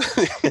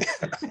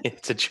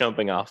 It's a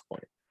jumping off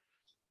point.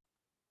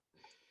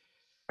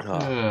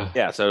 Oh.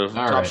 Yeah. So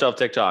Top right. Shelf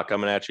TikTok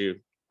coming at you,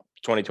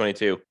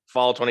 2022,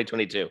 fall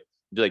 2022.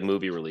 Do like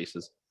movie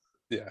releases.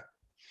 Yeah,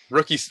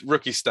 rookie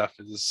stuff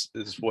is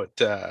what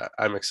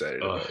I'm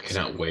excited Oh, about. I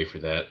cannot wait for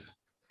that.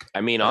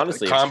 I mean,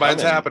 honestly, the it's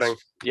combine's coming. happening.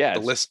 Yeah.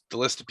 The it's-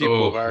 list of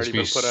people have already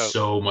been it's put gonna be out.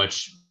 so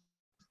much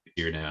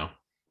here now.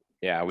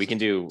 Yeah, we can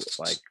do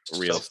like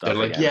real stuff. They're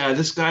like, again. yeah,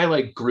 this guy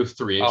like grew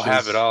 3 inches. I'll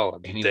have it all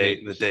and he the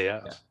made- day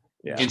of.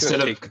 Yeah. Instead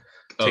of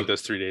Take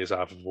those 3 days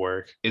off of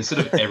work. instead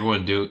of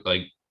everyone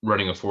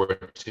running a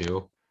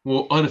 4.2.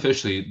 Well,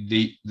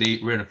 unofficially, they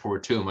ran a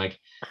 4.2. I'm like,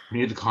 we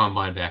need the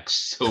combine back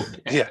so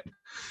bad. Yeah.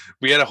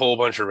 We had a whole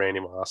bunch of Randy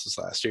Mosses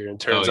last year, and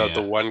turns Oh, out yeah.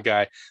 the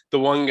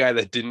one guy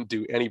that didn't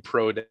do any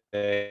pro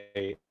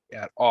day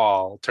at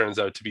all turns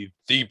out to be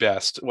the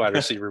best wide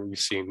receiver we've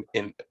seen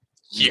in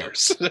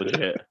years.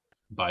 Legit.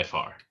 By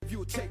far.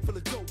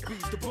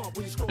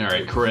 All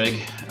right, Craig,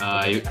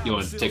 you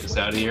want to take us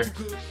out of here?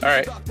 All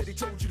right.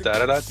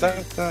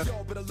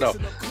 No.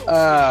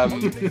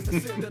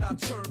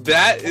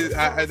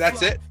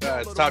 That's it.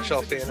 It's Top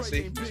Shelf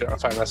Fantasy. You can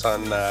find us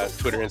on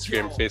Twitter,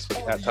 Instagram,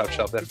 Facebook at Top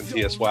Shelf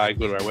FNTSY.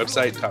 Go to our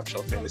website,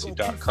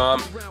 topshelffantasy.com.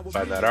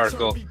 Find that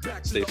article.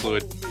 Stay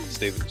fluid.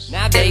 Stay loose.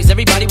 Nowadays,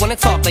 everybody wanna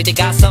talk like they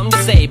got something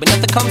to say, but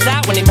nothing comes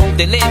out when they move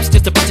their lips.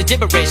 Just a bunch of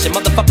gibberish, and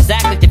motherfuckers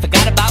act like they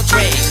forgot about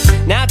Dre.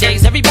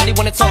 Nowadays, everybody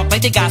wanna talk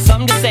like they got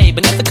something to say,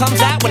 but nothing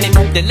comes out when they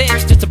move their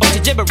lips. Just a bunch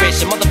of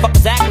gibberish, and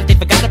motherfuckers act like they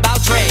forgot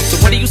about Dre. So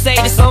what do you say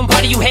to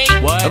somebody you hate?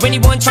 What? Or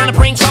anyone trying to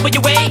bring trouble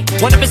your way?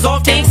 One of his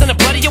off things on the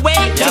blood of your way?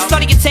 Just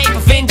study your tape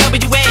of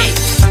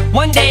NWA.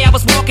 One day I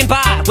was walking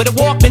by with a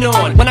Walkman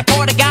on when I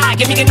caught a guy,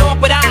 give me an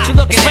awkward eye. You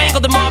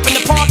strangled him off in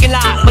the park.